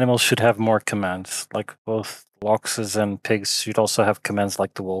 The animals should have more commands, like both loxes and pigs should also have commands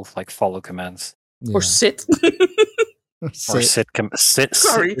like the wolf, like follow commands. Yeah. Or sit. Or sit.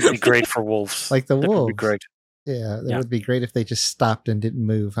 Sorry. Would be great for wolves. Like the that wolves. Would be great. Yeah, that would be great if they just stopped and didn't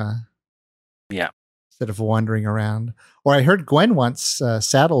move, huh? Yeah. Instead of wandering around. Or I heard Gwen wants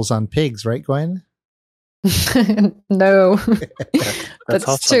saddles on pigs, right, Gwen? No. That's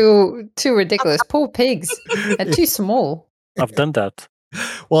awesome. too ridiculous. Poor pigs. They're too small. I've done that.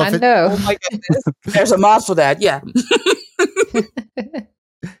 Well, I know. Oh my goodness. There's a mod for that, yeah.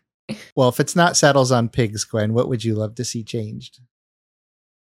 Well, if it's not saddles on pigs, Gwen, what would you love to see changed?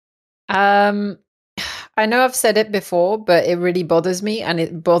 I know I've said it before, but it really bothers me, and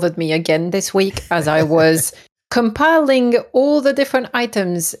it bothered me again this week as I was compiling all the different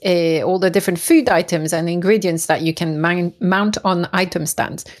items, all the different food items and ingredients that you can mount on item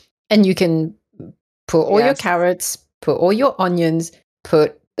stands. And you can put all your carrots, put all your onions,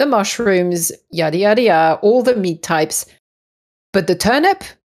 put the mushrooms, yada, yada, yada, all the meat types. But the turnip?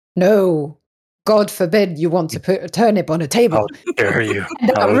 No. God forbid you want to put a turnip on a table. How dare you?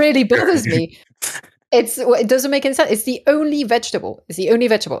 That really bothers me. It doesn't make any sense. It's the only vegetable. The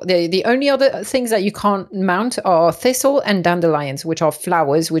only other things that you can't mount are thistle and dandelions, which are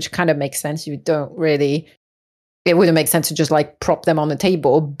flowers, which kind of makes sense. It wouldn't make sense to just like prop them on the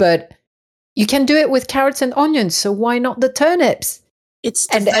table, but you can do it with carrots and onions. So why not the turnips? It's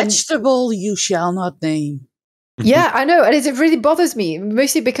the vegetable you shall not name. Yeah, I know. And it really bothers me,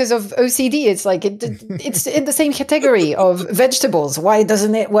 mostly because of OCD. It's like, it's in the same category of vegetables. Why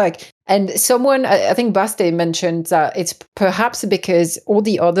doesn't it work? And someone, I think Baste mentioned that it's perhaps because all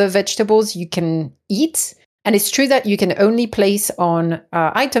the other vegetables you can eat. And it's true that you can only place on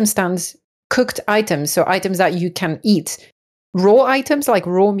item stands cooked items. So items that you can eat. Raw items like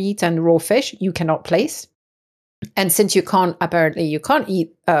raw meat and raw fish, you cannot place. And since you can't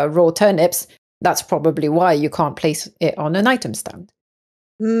eat raw turnips, that's probably why you can't place it on an item stand.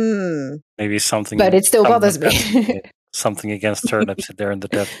 Maybe something. But it still bothers me. Something against turnips there in the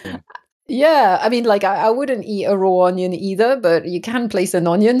death room. Yeah, I mean, like, I wouldn't eat a raw onion either, but you can place an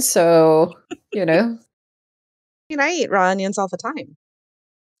onion, so, you know. I eat raw onions all the time.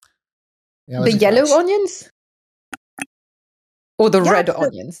 Yeah, the yellow onions? Or the red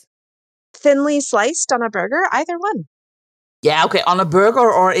onions? Thinly sliced on a burger, either one. Yeah, okay, on a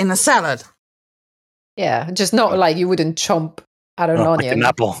burger or in a salad. Yeah, just not like you wouldn't chomp at an onion. Like an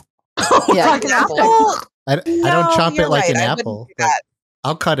apple. Yeah, like an apple. I don't chomp it like an apple.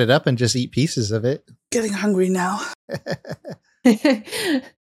 I'll cut it up and just eat pieces of it. Getting hungry now.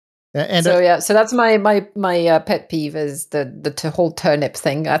 And so that's my pet peeve is the whole turnip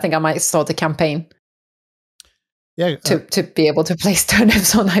thing. I think I might start a campaign. Yeah, to be able to place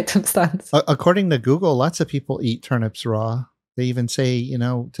turnips on item stands. According to Google, lots of people eat turnips raw. They even say,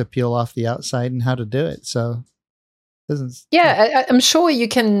 to peel off the outside and how to do it. So, I'm sure you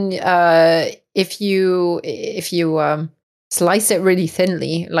can if you slice it really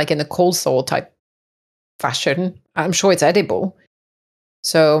thinly, like in a coleslaw type fashion. I'm sure it's edible.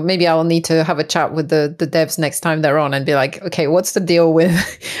 So maybe I'll need to have a chat with the devs next time they're on and be like, okay, what's the deal with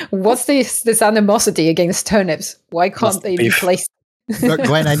what's this animosity against turnips? Why can't they be placed?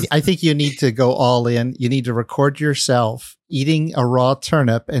 Gwen, I think you need to go all in. You need to record yourself eating a raw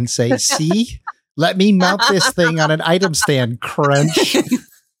turnip and say, see, let me mount this thing on an item stand, crunch.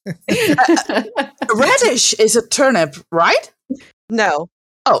 Radish is a turnip, right? No.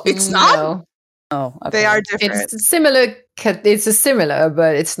 Oh, it's not? No. Oh, okay. They are different. It's similar. It's a similar,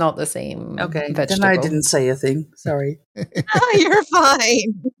 but it's not the same. Okay, vegetable. then I didn't say a thing. Sorry. You're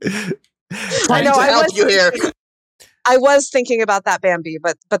fine. I know. I help you here. I was thinking about that, Bambi,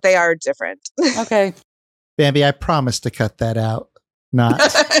 but they are different. Okay, Bambi, I promise to cut that out. Not.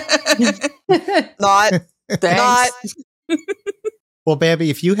 Not. Thanks. Well, Bambi,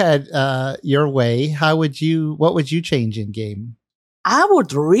 if you had your way, what would you change in game? I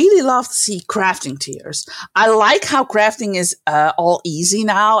would really love to see crafting tiers. I like how crafting is all easy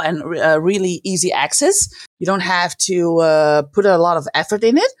now and really easy access. You don't have to put a lot of effort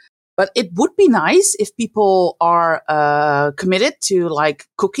in it, but it would be nice if people are committed to like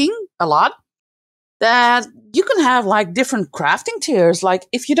cooking a lot, that you can have like different crafting tiers. Like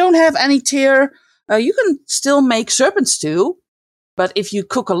if you don't have any tier, you can still make serpent stew, but if you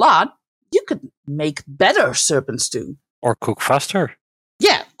cook a lot, you could make better serpent stew. Or cook faster.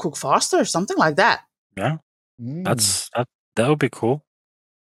 Yeah, cook faster, something like that. Yeah, that would be cool.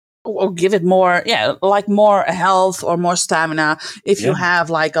 Or give it more, like more health or more stamina if you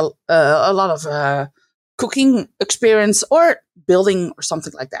have like a lot of cooking experience or building or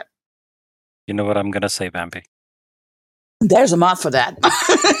something like that. You know what I'm gonna say, Bambi? There's a mod for that.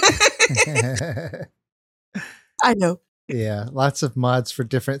 I know. Yeah, lots of mods for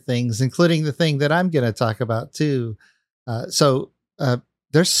different things, including the thing that I'm going to talk about too.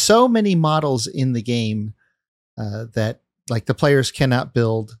 There's so many models in the game that like the players cannot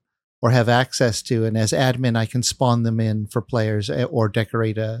build or have access to, and as admin, I can spawn them in for players or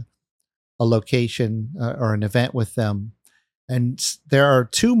decorate a location or an event with them. And there are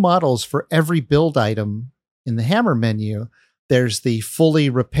 2 models for every build item in the Hammer menu. There's the fully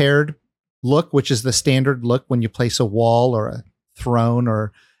repaired look, which is the standard look when you place a wall or a throne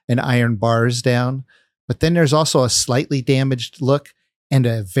or an iron bars down. But then there's also a slightly damaged look and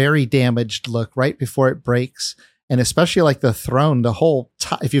a very damaged look right before it breaks. And especially like the throne, the whole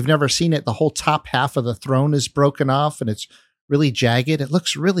top, if you've never seen it, the whole top half of the throne is broken off and it's really jagged. It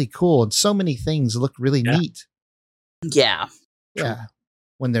looks really cool. And so many things look really neat. Yeah. Yeah.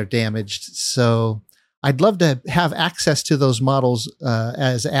 When they're damaged. So I'd love to have access to those models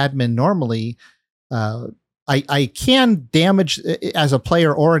as admin normally. I can damage as a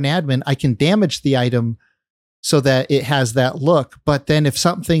player or an admin. I can damage the item so that it has that look. But then if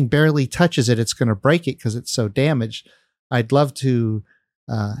something barely touches it, it's going to break it because it's so damaged. I'd love to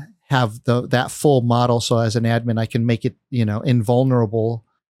have that full model. So as an admin, I can make it, invulnerable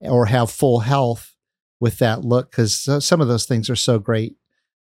or have full health with that look. Because some of those things are so great.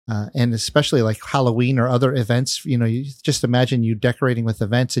 And especially like Halloween or other events, you just imagine you decorating with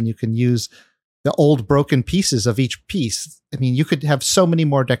events and you can use the old broken pieces of each piece. I mean, you could have so many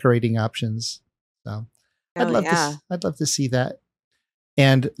more decorating options. So I'd love to see that.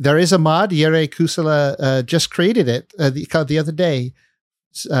 And there is a mod, Jere Kusala just created it the other day.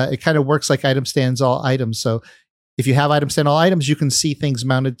 It kind of works like item stands, all items. So if you have item stand, all items, you can see things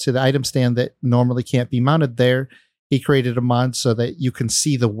mounted to the item stand that normally can't be mounted there. He created a mod so that you can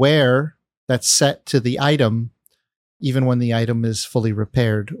see the wear that's set to the item, even when the item is fully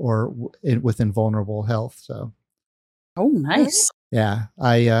repaired or with invulnerable health. So, oh, nice. Yeah,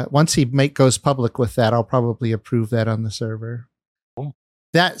 I once he goes public with that, I'll probably approve that on the server. Cool.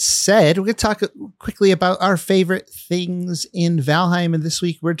 That said, we're going to talk quickly about our favorite things in Valheim. And this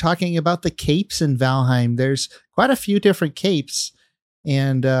week, we're talking about the capes in Valheim. There's quite a few different capes.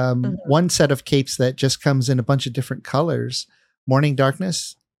 And one set of capes that just comes in a bunch of different colors. Morning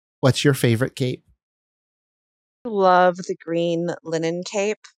Darkness, what's your favorite cape? I love the green linen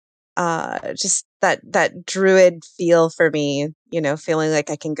cape. Just that druid feel for me, feeling like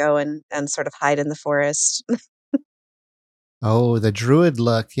I can go and sort of hide in the forest. Oh, the druid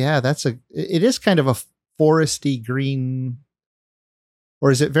look. Yeah, it is kind of a foresty green. Or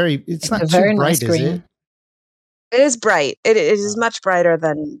is it it's not too bright, nice is it? It is bright. It is much brighter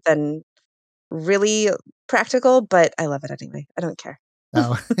than really practical, but I love it anyway. I don't care.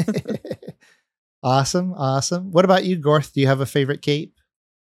 Oh. Awesome. What about you, Gorth? Do you have a favorite cape?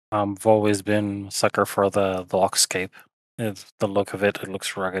 I've always been a sucker for the Lox cape. The look of it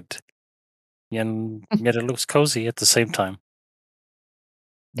looks rugged. And yet it looks cozy at the same time.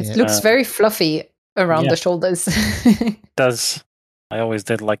 It looks very fluffy around the shoulders. It does. I always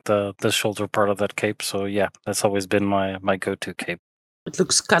did like the shoulder part of that cape. So yeah, that's always been my go-to cape. It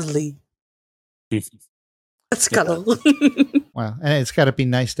looks cuddly. It's cuddle. Wow. And it's got to be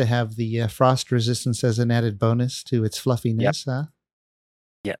nice to have the frost resistance as an added bonus to its fluffiness, huh?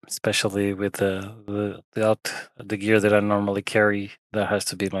 Yeah, especially with the gear that I normally carry, that has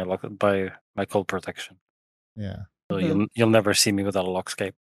to be my cold protection. Yeah. So you'll never see me without a Lox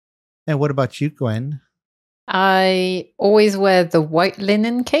cape. And what about you, Gwen? I always wear the white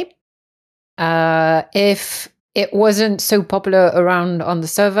linen cape. If it wasn't so popular around on the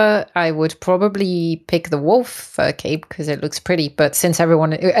server, I would probably pick the wolf fur cape because it looks pretty. But since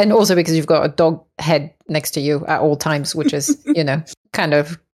everyone, and also because you've got a dog head next to you at all times, which is, kind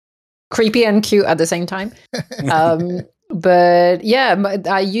of creepy and cute at the same time. But yeah,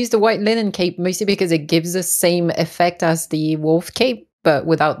 I use the white linen cape mostly because it gives the same effect as the wolf cape, but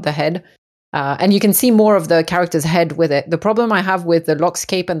without the head. And you can see more of the character's head with it. The problem I have with the Lox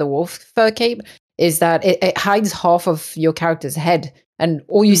cape and the wolf fur cape is that it hides half of your character's head, and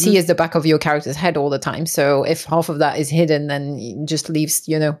all you see is the back of your character's head all the time. So if half of that is hidden, then it just leaves,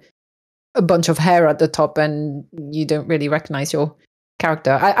 a bunch of hair at the top, and you don't really recognize your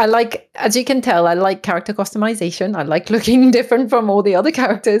character. I like, as you can tell, I like character customization. I like looking different from all the other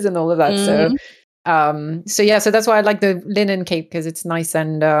characters and all of that. So that's why I like the linen cape, because it's nice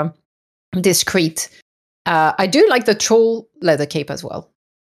and discreet. I do like the troll leather cape as well.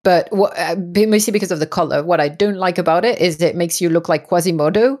 But mostly because of the color. What I don't like about it is it makes you look like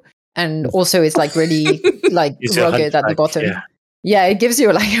Quasimodo, and also it's like really like rugged at the bottom. Yeah, it gives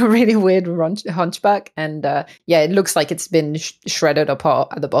you like a really weird hunchback, and it looks like it's been shredded apart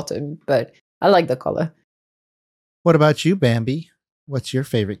at the bottom. But I like the color. What about you, Bambi? What's your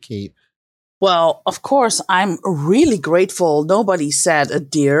favorite cape? Well, of course, I'm really grateful nobody said a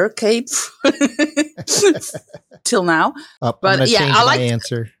deer cape till now. But yeah, I like my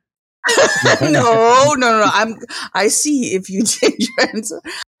answer. No. I see if you change your answer.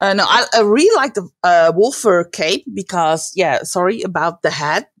 No, I really like the wolf fur cape because, sorry about the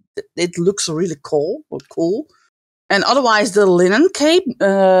hat. It looks really cool. And otherwise, the linen cape,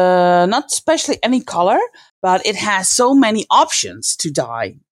 not especially any color, but it has so many options to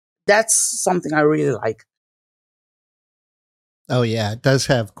dye. That's something I really like. Oh, yeah. It does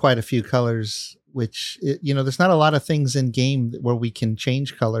have quite a few colors, which, there's not a lot of things in game where we can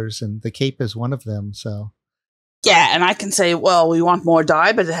change colors, and the cape is one of them. So, yeah. And I can say, well, we want more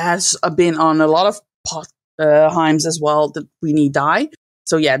dye, but it has been on a lot of heims as well that we need dye.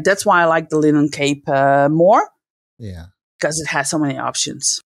 So, yeah, that's why I like the linen cape more. Yeah. Because it has so many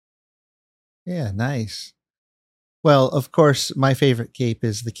options. Yeah, nice. Well, of course, my favorite cape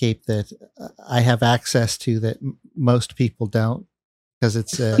is the cape that I have access to that most people don't, because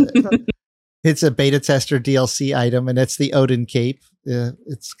it's a beta tester DLC item, and it's the Odin cape.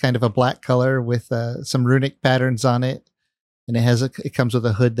 It's kind of a black color with some runic patterns on it, and it comes with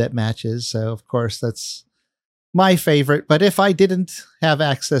a hood that matches. So, of course, that's my favorite. But if I didn't have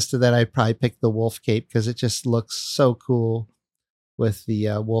access to that, I'd probably pick the wolf cape because it just looks so cool with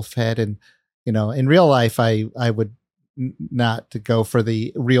the wolf head. And in real life, I would not to go for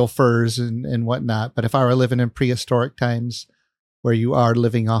the real furs and whatnot. But if I were living in prehistoric times where you are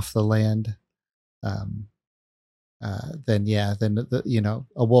living off the land, then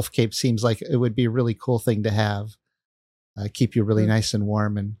a wolf cape seems like it would be a really cool thing to have. Keep you really nice and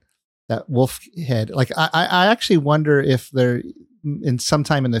warm. And that wolf head, like I actually wonder if they're in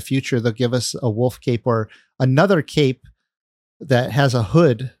sometime in the future, they'll give us a wolf cape or another cape that has a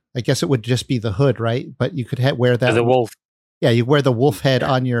hood. I guess it would just be the hood, right? But you could wear that. The wolf. Yeah, you wear the wolf head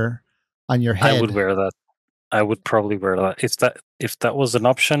on your head. I would wear that. I would probably wear that if that was an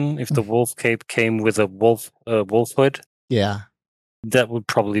option. If the wolf cape came with a wolf hood, yeah, that would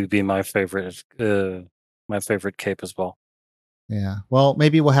probably be my favorite cape as well. Yeah. Well,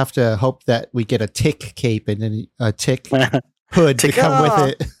 maybe we'll have to hope that we get a tick cape and then a tick hood to come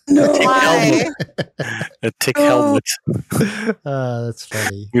with it. No. A tick helmet. That's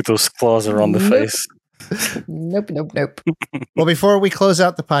funny. With those claws around the face. Nope. Well, before we close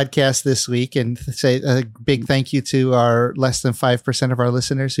out the podcast this week and say a big thank you to our less than 5% of our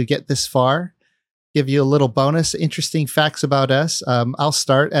listeners who get this far, give you a little bonus, interesting facts about us. I'll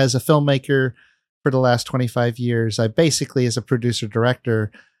start. As a filmmaker for the last 25 years, I basically, as a producer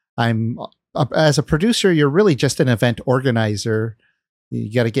director, as a producer, you're really just an event organizer.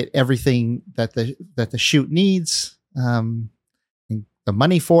 You got to get everything that the shoot needs, and the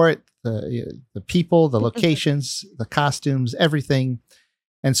money for it, the people, the locations, the costumes, everything.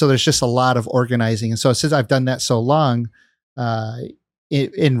 And so there's just a lot of organizing. And so since I've done that so long,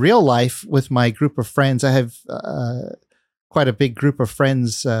 in real life with my group of friends, I have quite a big group of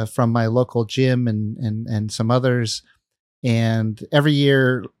friends from my local gym and some others. And every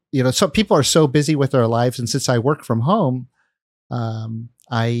year, so people are so busy with their lives. And since I work from home,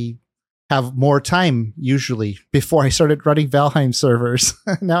 I have more time usually. Before I started running Valheim servers.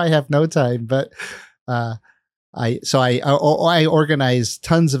 Now I have no time, but I organize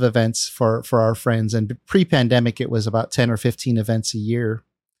tons of events for our friends. And pre-pandemic, it was about 10 or 15 events a year.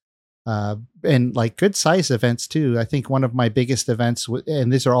 And like good size events too. I think one of my biggest events,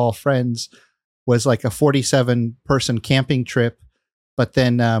 and these are all friends, was like a 47 person camping trip. But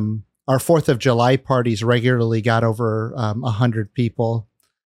then our 4th of July parties regularly got over 100 people.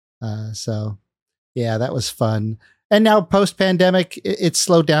 So yeah, that was fun. And now post pandemic, it's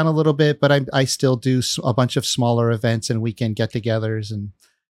slowed down a little bit, but I still do a bunch of smaller events and weekend get-togethers and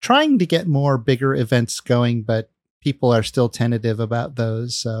trying to get more bigger events going, but people are still tentative about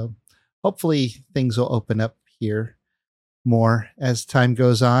those. So hopefully things will open up here more as time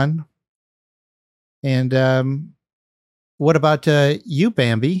goes on. And what about you,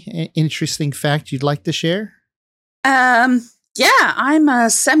 Bambi? Interesting fact you'd like to share? Yeah, I'm a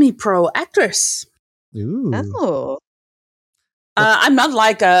semi-pro actress. Ooh. Oh. I'm not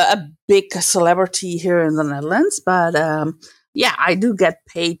like a big celebrity here in the Netherlands, but yeah, I do get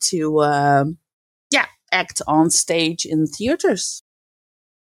paid to act on stage in theaters.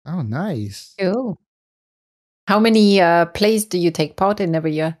 Oh, nice. Oh. How many plays do you take part in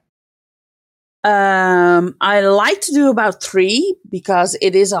every year? I like to do about 3 because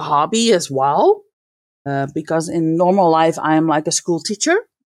it is a hobby as well. Because in normal life, I am like a school teacher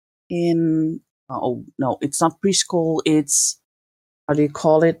oh, no, it's not preschool. It's, how do you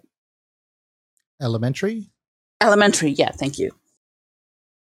call it? Elementary? Elementary, yeah, thank you.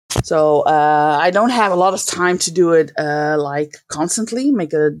 So I don't have a lot of time to do it like constantly,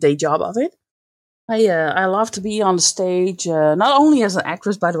 make a day job of it. I love to be on the stage, not only as an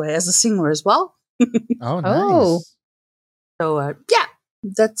actress, by the way, as a singer as well. Oh, nice. So yeah,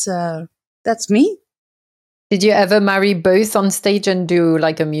 that's me. Did you ever marry both on stage and do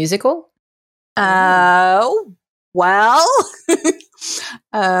like a musical? Well,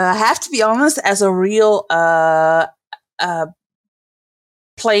 I have to be honest, as a real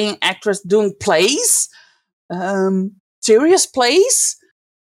playing actress doing plays, serious plays,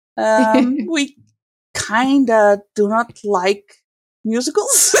 we kind of do not like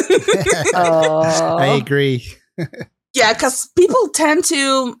musicals. I agree. Yeah, because people tend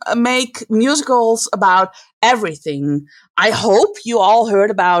to make musicals about everything. I hope you all heard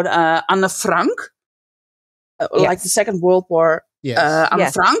about Anne Frank, like the Second World War. Yes.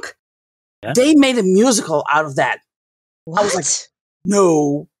 Anne Frank. Yeah. They made a musical out of that. What? I was like,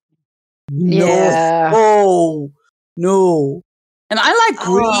 no, Yeah. oh, no. And I like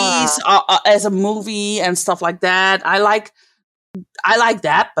Grease as a movie and stuff like that. I like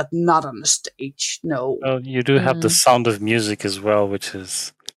that, but not on the stage. No. Well, you do have the Sound of Music as well, which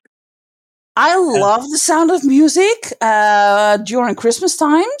is... I love the Sound of Music during Christmas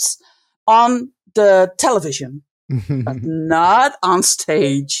times on the television, but not on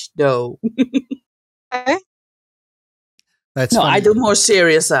stage, no. Okay. That's no, funny. I do more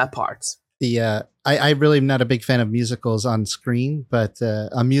serious parts. I really am not a big fan of musicals on screen, but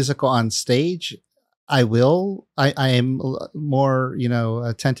a musical on stage, I am more,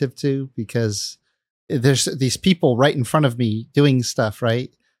 attentive to, because there's these people right in front of me doing stuff, right?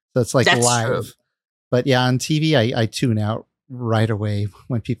 So it's like That's live. true. But yeah, on TV, I tune out right away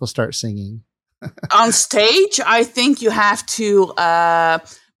when people start singing. On stage, I think you have to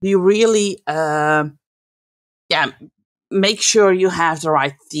be really, make sure you have the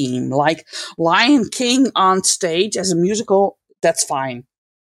right theme. Like Lion King on stage as a musical, that's fine.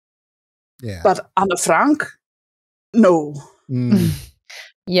 Yeah. But Anne Frank, no.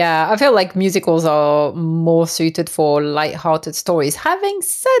 Yeah, I feel like musicals are more suited for light-hearted stories. Having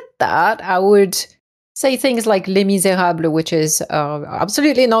said that, I would say things like Les Miserables, which is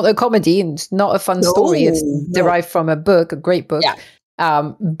absolutely not a comedy and it's not a fun story. It's derived from a book, a great book. Yeah.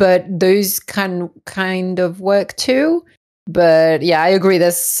 But those can kind of work too. But yeah, I agree.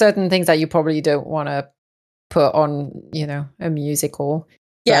 There's certain things that you probably don't want to put on, a musical.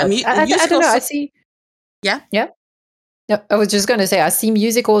 Yeah, I don't know. I see. Yeah. Yeah. No, I was just going to say, I see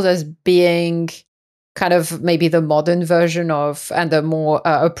musicals as being kind of maybe the modern version of, and the more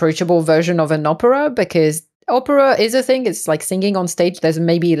approachable version of an opera, because opera is a thing. It's like singing on stage. There's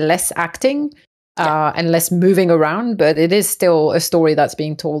maybe less acting and less moving around, but it is still a story that's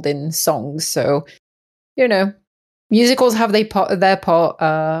being told in songs. So, musicals have their part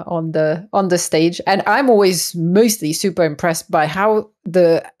on the stage, and I'm always mostly super impressed by how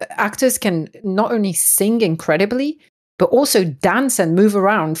the actors can not only sing incredibly, but also dance and move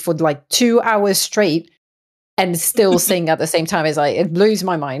around for like 2 hours straight and still sing at the same time. It's like, it blows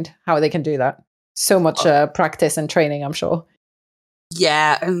my mind how they can do that. So much practice and training, I'm sure.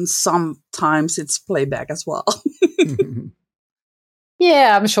 Yeah, and sometimes it's playback as well.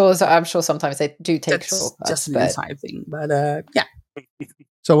 Yeah, I'm sure sometimes they do take shortcuts. Just an inside thing, but yeah.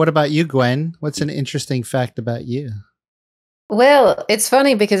 So what about you, Gwen? What's an interesting fact about you? Well, it's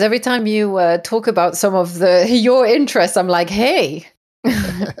funny because every time you talk about some of your interests, I'm like, hey,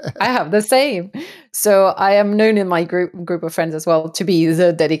 I have the same. So I am known in my group of friends as well to be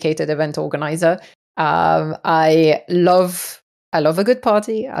the dedicated event organizer. I love a good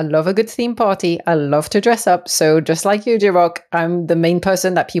party. I love a good theme party. I love to dress up. So just like you, J-Rock, I'm the main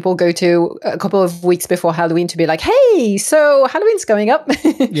person that people go to a couple of weeks before Halloween to be like, hey, so Halloween's coming up.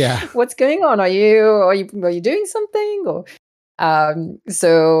 Yeah. What's going on? Are you doing something? Or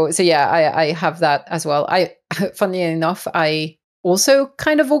so yeah, I have that as well. Funnily enough, I also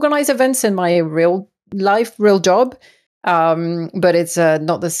kind of organize events in my real job. But it's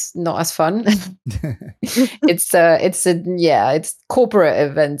not as fun. It's corporate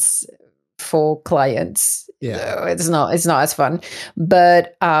events for clients. Yeah. So it's not as fun.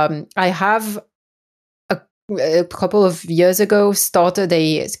 But I have a couple of years ago started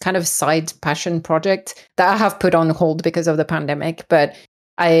a kind of side passion project that I have put on hold because of the pandemic. But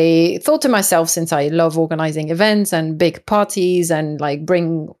I thought to myself, since I love organizing events and big parties and like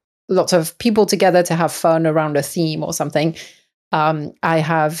bring lots of people together to have fun around a theme or something, I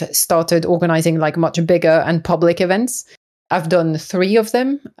have started organizing like much bigger and public events. I've done 3 of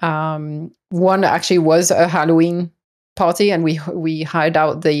them. One actually was a Halloween party, and we hired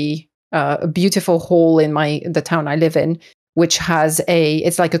out a beautiful hall in the town I live in, which has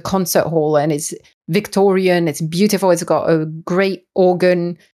it's like a concert hall, and it's Victorian. It's beautiful. It's got a great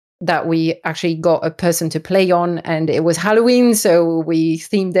organ that we actually got a person to play on, and it was Halloween, so we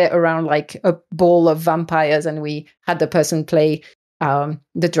themed it around like a ball of vampires, and we had the person play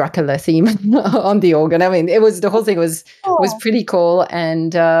the Dracula theme on the organ. I mean, the whole thing was pretty cool,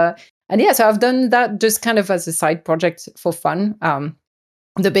 and yeah, so I've done that just kind of as a side project for fun.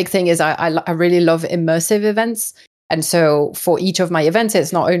 The big thing is I really love immersive events. And so for each of my events,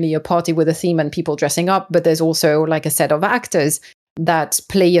 it's not only a party with a theme and people dressing up, but there's also like a set of actors that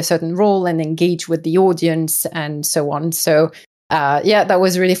play a certain role and engage with the audience and so on. So yeah, that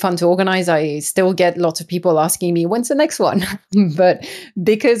was really fun to organize. I still get lots of people asking me, when's the next one? But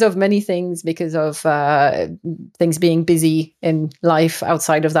because of many things, because of things being busy in life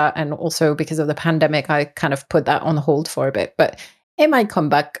outside of that, and also because of the pandemic, I kind of put that on hold for a bit. But it might come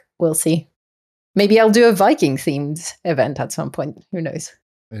back. We'll see. Maybe I'll do a Viking themed event at some point. Who knows?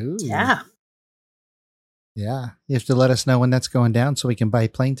 Ooh. Yeah. Yeah. You have to let us know when that's going down so we can buy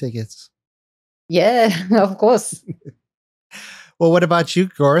plane tickets. Yeah, of course. Well, what about you,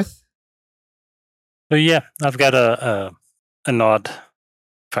 Gorth? So yeah, I've got an odd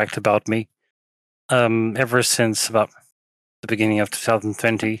fact about me. Ever since about the beginning of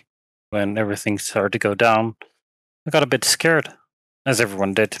 2020, when everything started to go down, I got a bit scared, as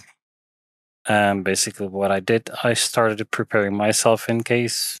everyone did. Basically what I did, I started preparing myself in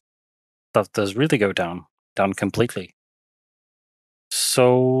case stuff does really go down completely.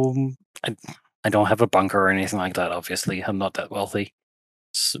 So I don't have a bunker or anything like that, obviously. I'm not that wealthy.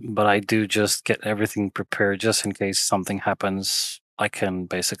 But I do just get everything prepared just in case something happens. I can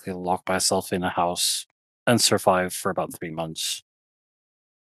basically lock myself in a house and survive for about 3 months.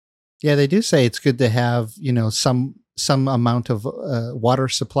 Yeah, they do say it's good to have, some amount of water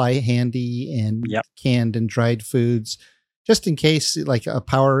supply handy and canned and dried foods, just in case like a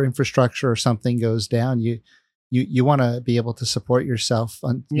power infrastructure or something goes down. You want to be able to support yourself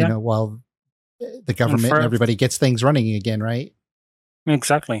while the government and everybody gets things running again, right?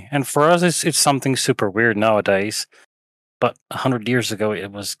 Exactly. And for us, it's something super weird nowadays, but 100 years ago,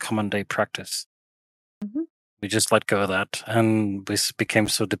 it was common day practice. Mm-hmm. We just let go of that, and we became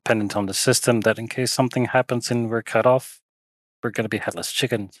so dependent on the system that in case something happens and we're cut off, we're going to be headless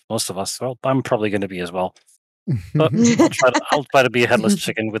chicken. Most of us. Well, I'm probably going to be as well. But I'll try to be a headless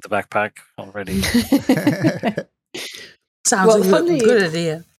chicken with the backpack already. Sounds like a good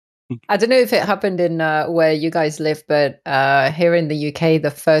idea. I don't know if it happened in where you guys live, but here in the UK,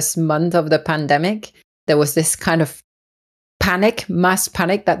 the first month of the pandemic, there was this kind of mass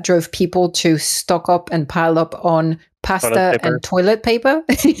panic that drove people to stock up and pile up on pasta and toilet paper.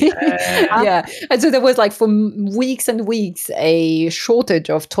 Yeah. And so there was like for weeks and weeks a shortage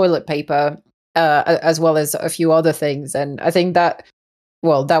of toilet paper as well as a few other things. And I think that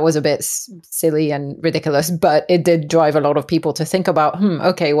was a bit silly and ridiculous, but it did drive a lot of people to think about,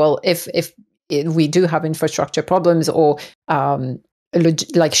 okay, well, if we do have infrastructure problems or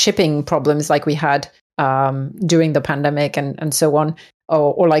like shipping problems like we had during the pandemic and so on,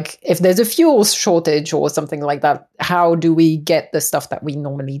 or like if there's a fuel shortage or something like that, how do we get the stuff that we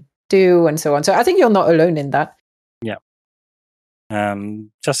normally do and so on. So I think you're not alone in that. Yeah.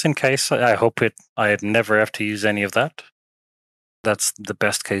 Just in case, I hope I never have to use any of that. That's the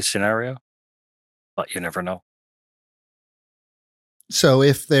best case scenario, but you never know. So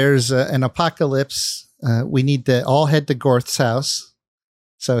if there's an apocalypse, we need to all head to Gorth's house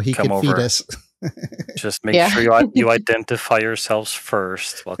so he can feed us. Just make sure you identify yourselves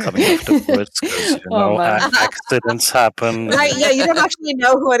first while coming off the woods, because accidents happen. Right? Yeah, you don't actually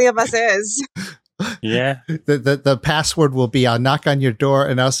know who any of us is. Yeah. The password will be, I'll knock on your door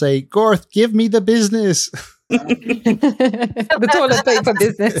and I'll say, Gorth, give me the business. The toilet paper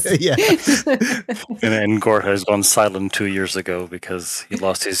business. Yeah. And Gorth has gone silent 2 years ago because he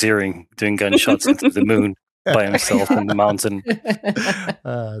lost his hearing doing gunshots into the moon by himself in the mountain.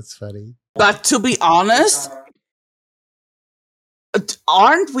 That's funny. But to be honest,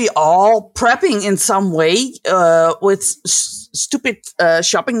 aren't we all prepping in some way with stupid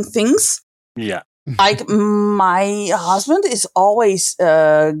shopping things? Yeah. Like my husband is always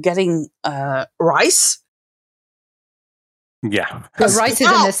getting rice. Yeah. Because rice is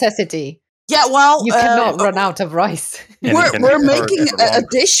a necessity. Yeah, well, you cannot run out of rice. We're making a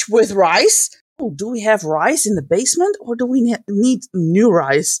dish with rice. Oh, do we have rice in the basement, or do we need new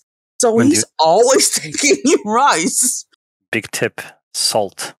rice? So he's always taking new rice. Big tip: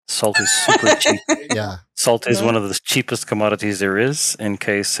 salt. Salt is super cheap. Yeah, salt is one of the cheapest commodities there is. In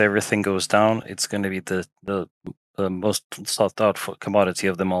case everything goes down, it's going to be the most sought out commodity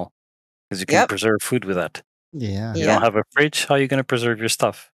of them all, because you can preserve food with that. Yeah. You don't have a fridge. How are you going to preserve your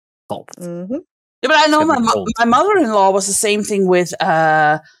stuff? Salt. Mm-hmm. Yeah, but I know my mother-in-law was the same thing with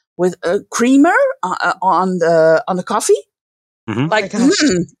creamer on the coffee. Mm-hmm. Like,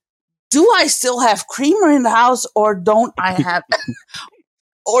 do I still have creamer in the house, or don't I have,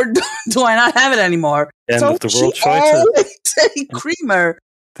 or do I not have it anymore? End of the world choices. Take creamer.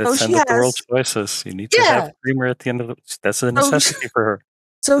 That's end of the world choices. You need to have creamer at the end of the. That's a necessity for her.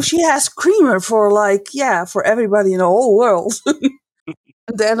 So she has creamer for for everybody in the whole world.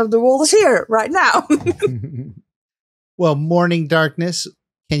 The end of the world is here right now. Well, Morning Darkness,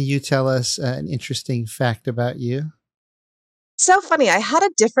 can you tell us an interesting fact about you? So funny. I had a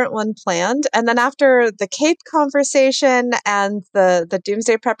different one planned. And then after the Cape conversation and the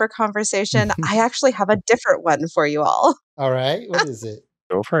Doomsday Prepper conversation, I actually have a different one for you all. All right. What is it?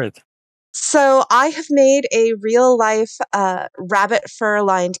 Go for it. So I have made a real life rabbit fur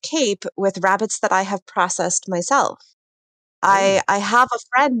lined cape with rabbits that I have processed myself. I have a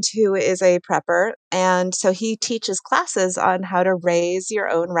friend who is a prepper, and so he teaches classes on how to raise your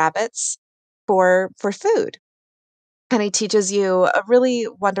own rabbits for food. And he teaches you a really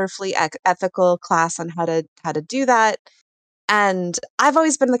wonderfully ethical class on how to do that. And I've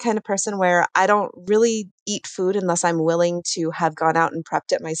always been the kind of person where I don't really eat food unless I'm willing to have gone out and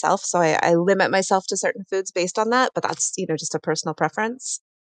prepped it myself. So I limit myself to certain foods based on that, but that's, just a personal preference.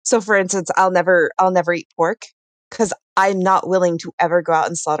 So for instance, I'll never eat pork because I'm not willing to ever go out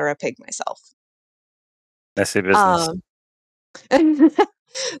and slaughter a pig myself. That's a business.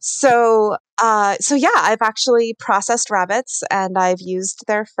 So yeah, I've actually processed rabbits and I've used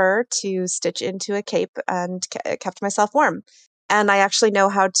their fur to stitch into a cape and kept myself warm. And I actually know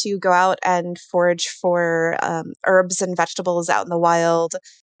how to go out and forage for herbs and vegetables out in the wild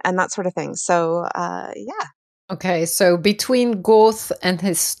and that sort of thing. So yeah. Okay, so between Gorth and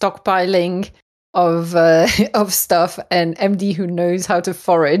his stockpiling of stuff and MD who knows how to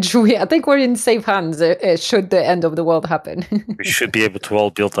forage, I think we're in safe hands should the end of the world happen. We should be able to all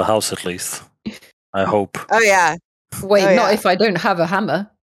build a house at least. I hope. Oh yeah. Wait, not if I don't have a hammer.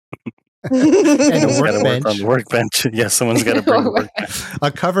 And a work on the workbench. Yeah, someone's got to bring a workbench.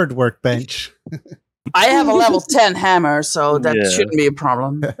 A covered workbench. I have a level 10 hammer, so that shouldn't be a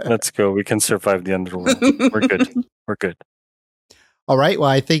problem. Let's go. We can survive the underworld. We're good. We're good. All right. Well,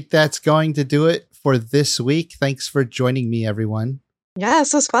 I think that's going to do it for this week. Thanks for joining me, everyone. Yeah,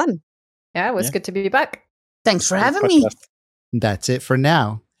 this was fun. Yeah, it was good to be back. Thanks for having me. That's it for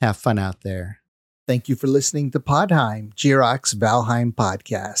now. Have fun out there. Thank you for listening to Podheim, Girox's Valheim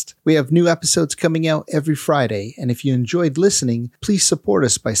podcast. We have new episodes coming out every Friday, and if you enjoyed listening, please support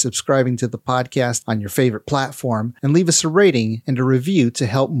us by subscribing to the podcast on your favorite platform and leave us a rating and a review to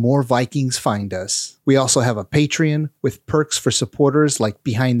help more Vikings find us. We also have a Patreon with perks for supporters like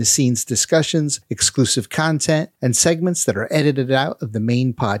behind-the-scenes discussions, exclusive content, and segments that are edited out of the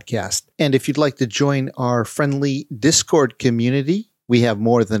main podcast. And if you'd like to join our friendly Discord community, We have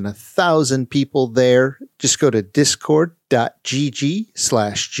more than 1,000 people there. Just go to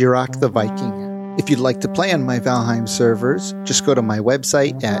discord.gg/Jirok the Viking. If you'd like to play on my Valheim servers, just go to my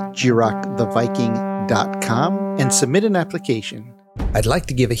website at jiroktheviking.com and submit an application. I'd like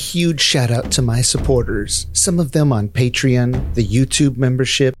to give a huge shout out to my supporters, some of them on Patreon, the YouTube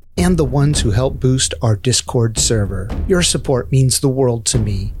membership, and the ones who help boost our Discord server. Your support means the world to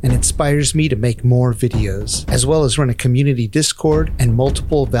me and inspires me to make more videos, as well as run a community Discord and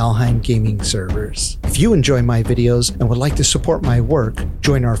multiple Valheim gaming servers. If you enjoy my videos and would like to support my work,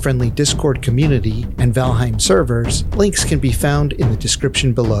 join our friendly Discord community and Valheim servers. Links can be found in the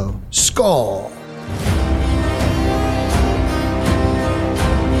description below. Skål!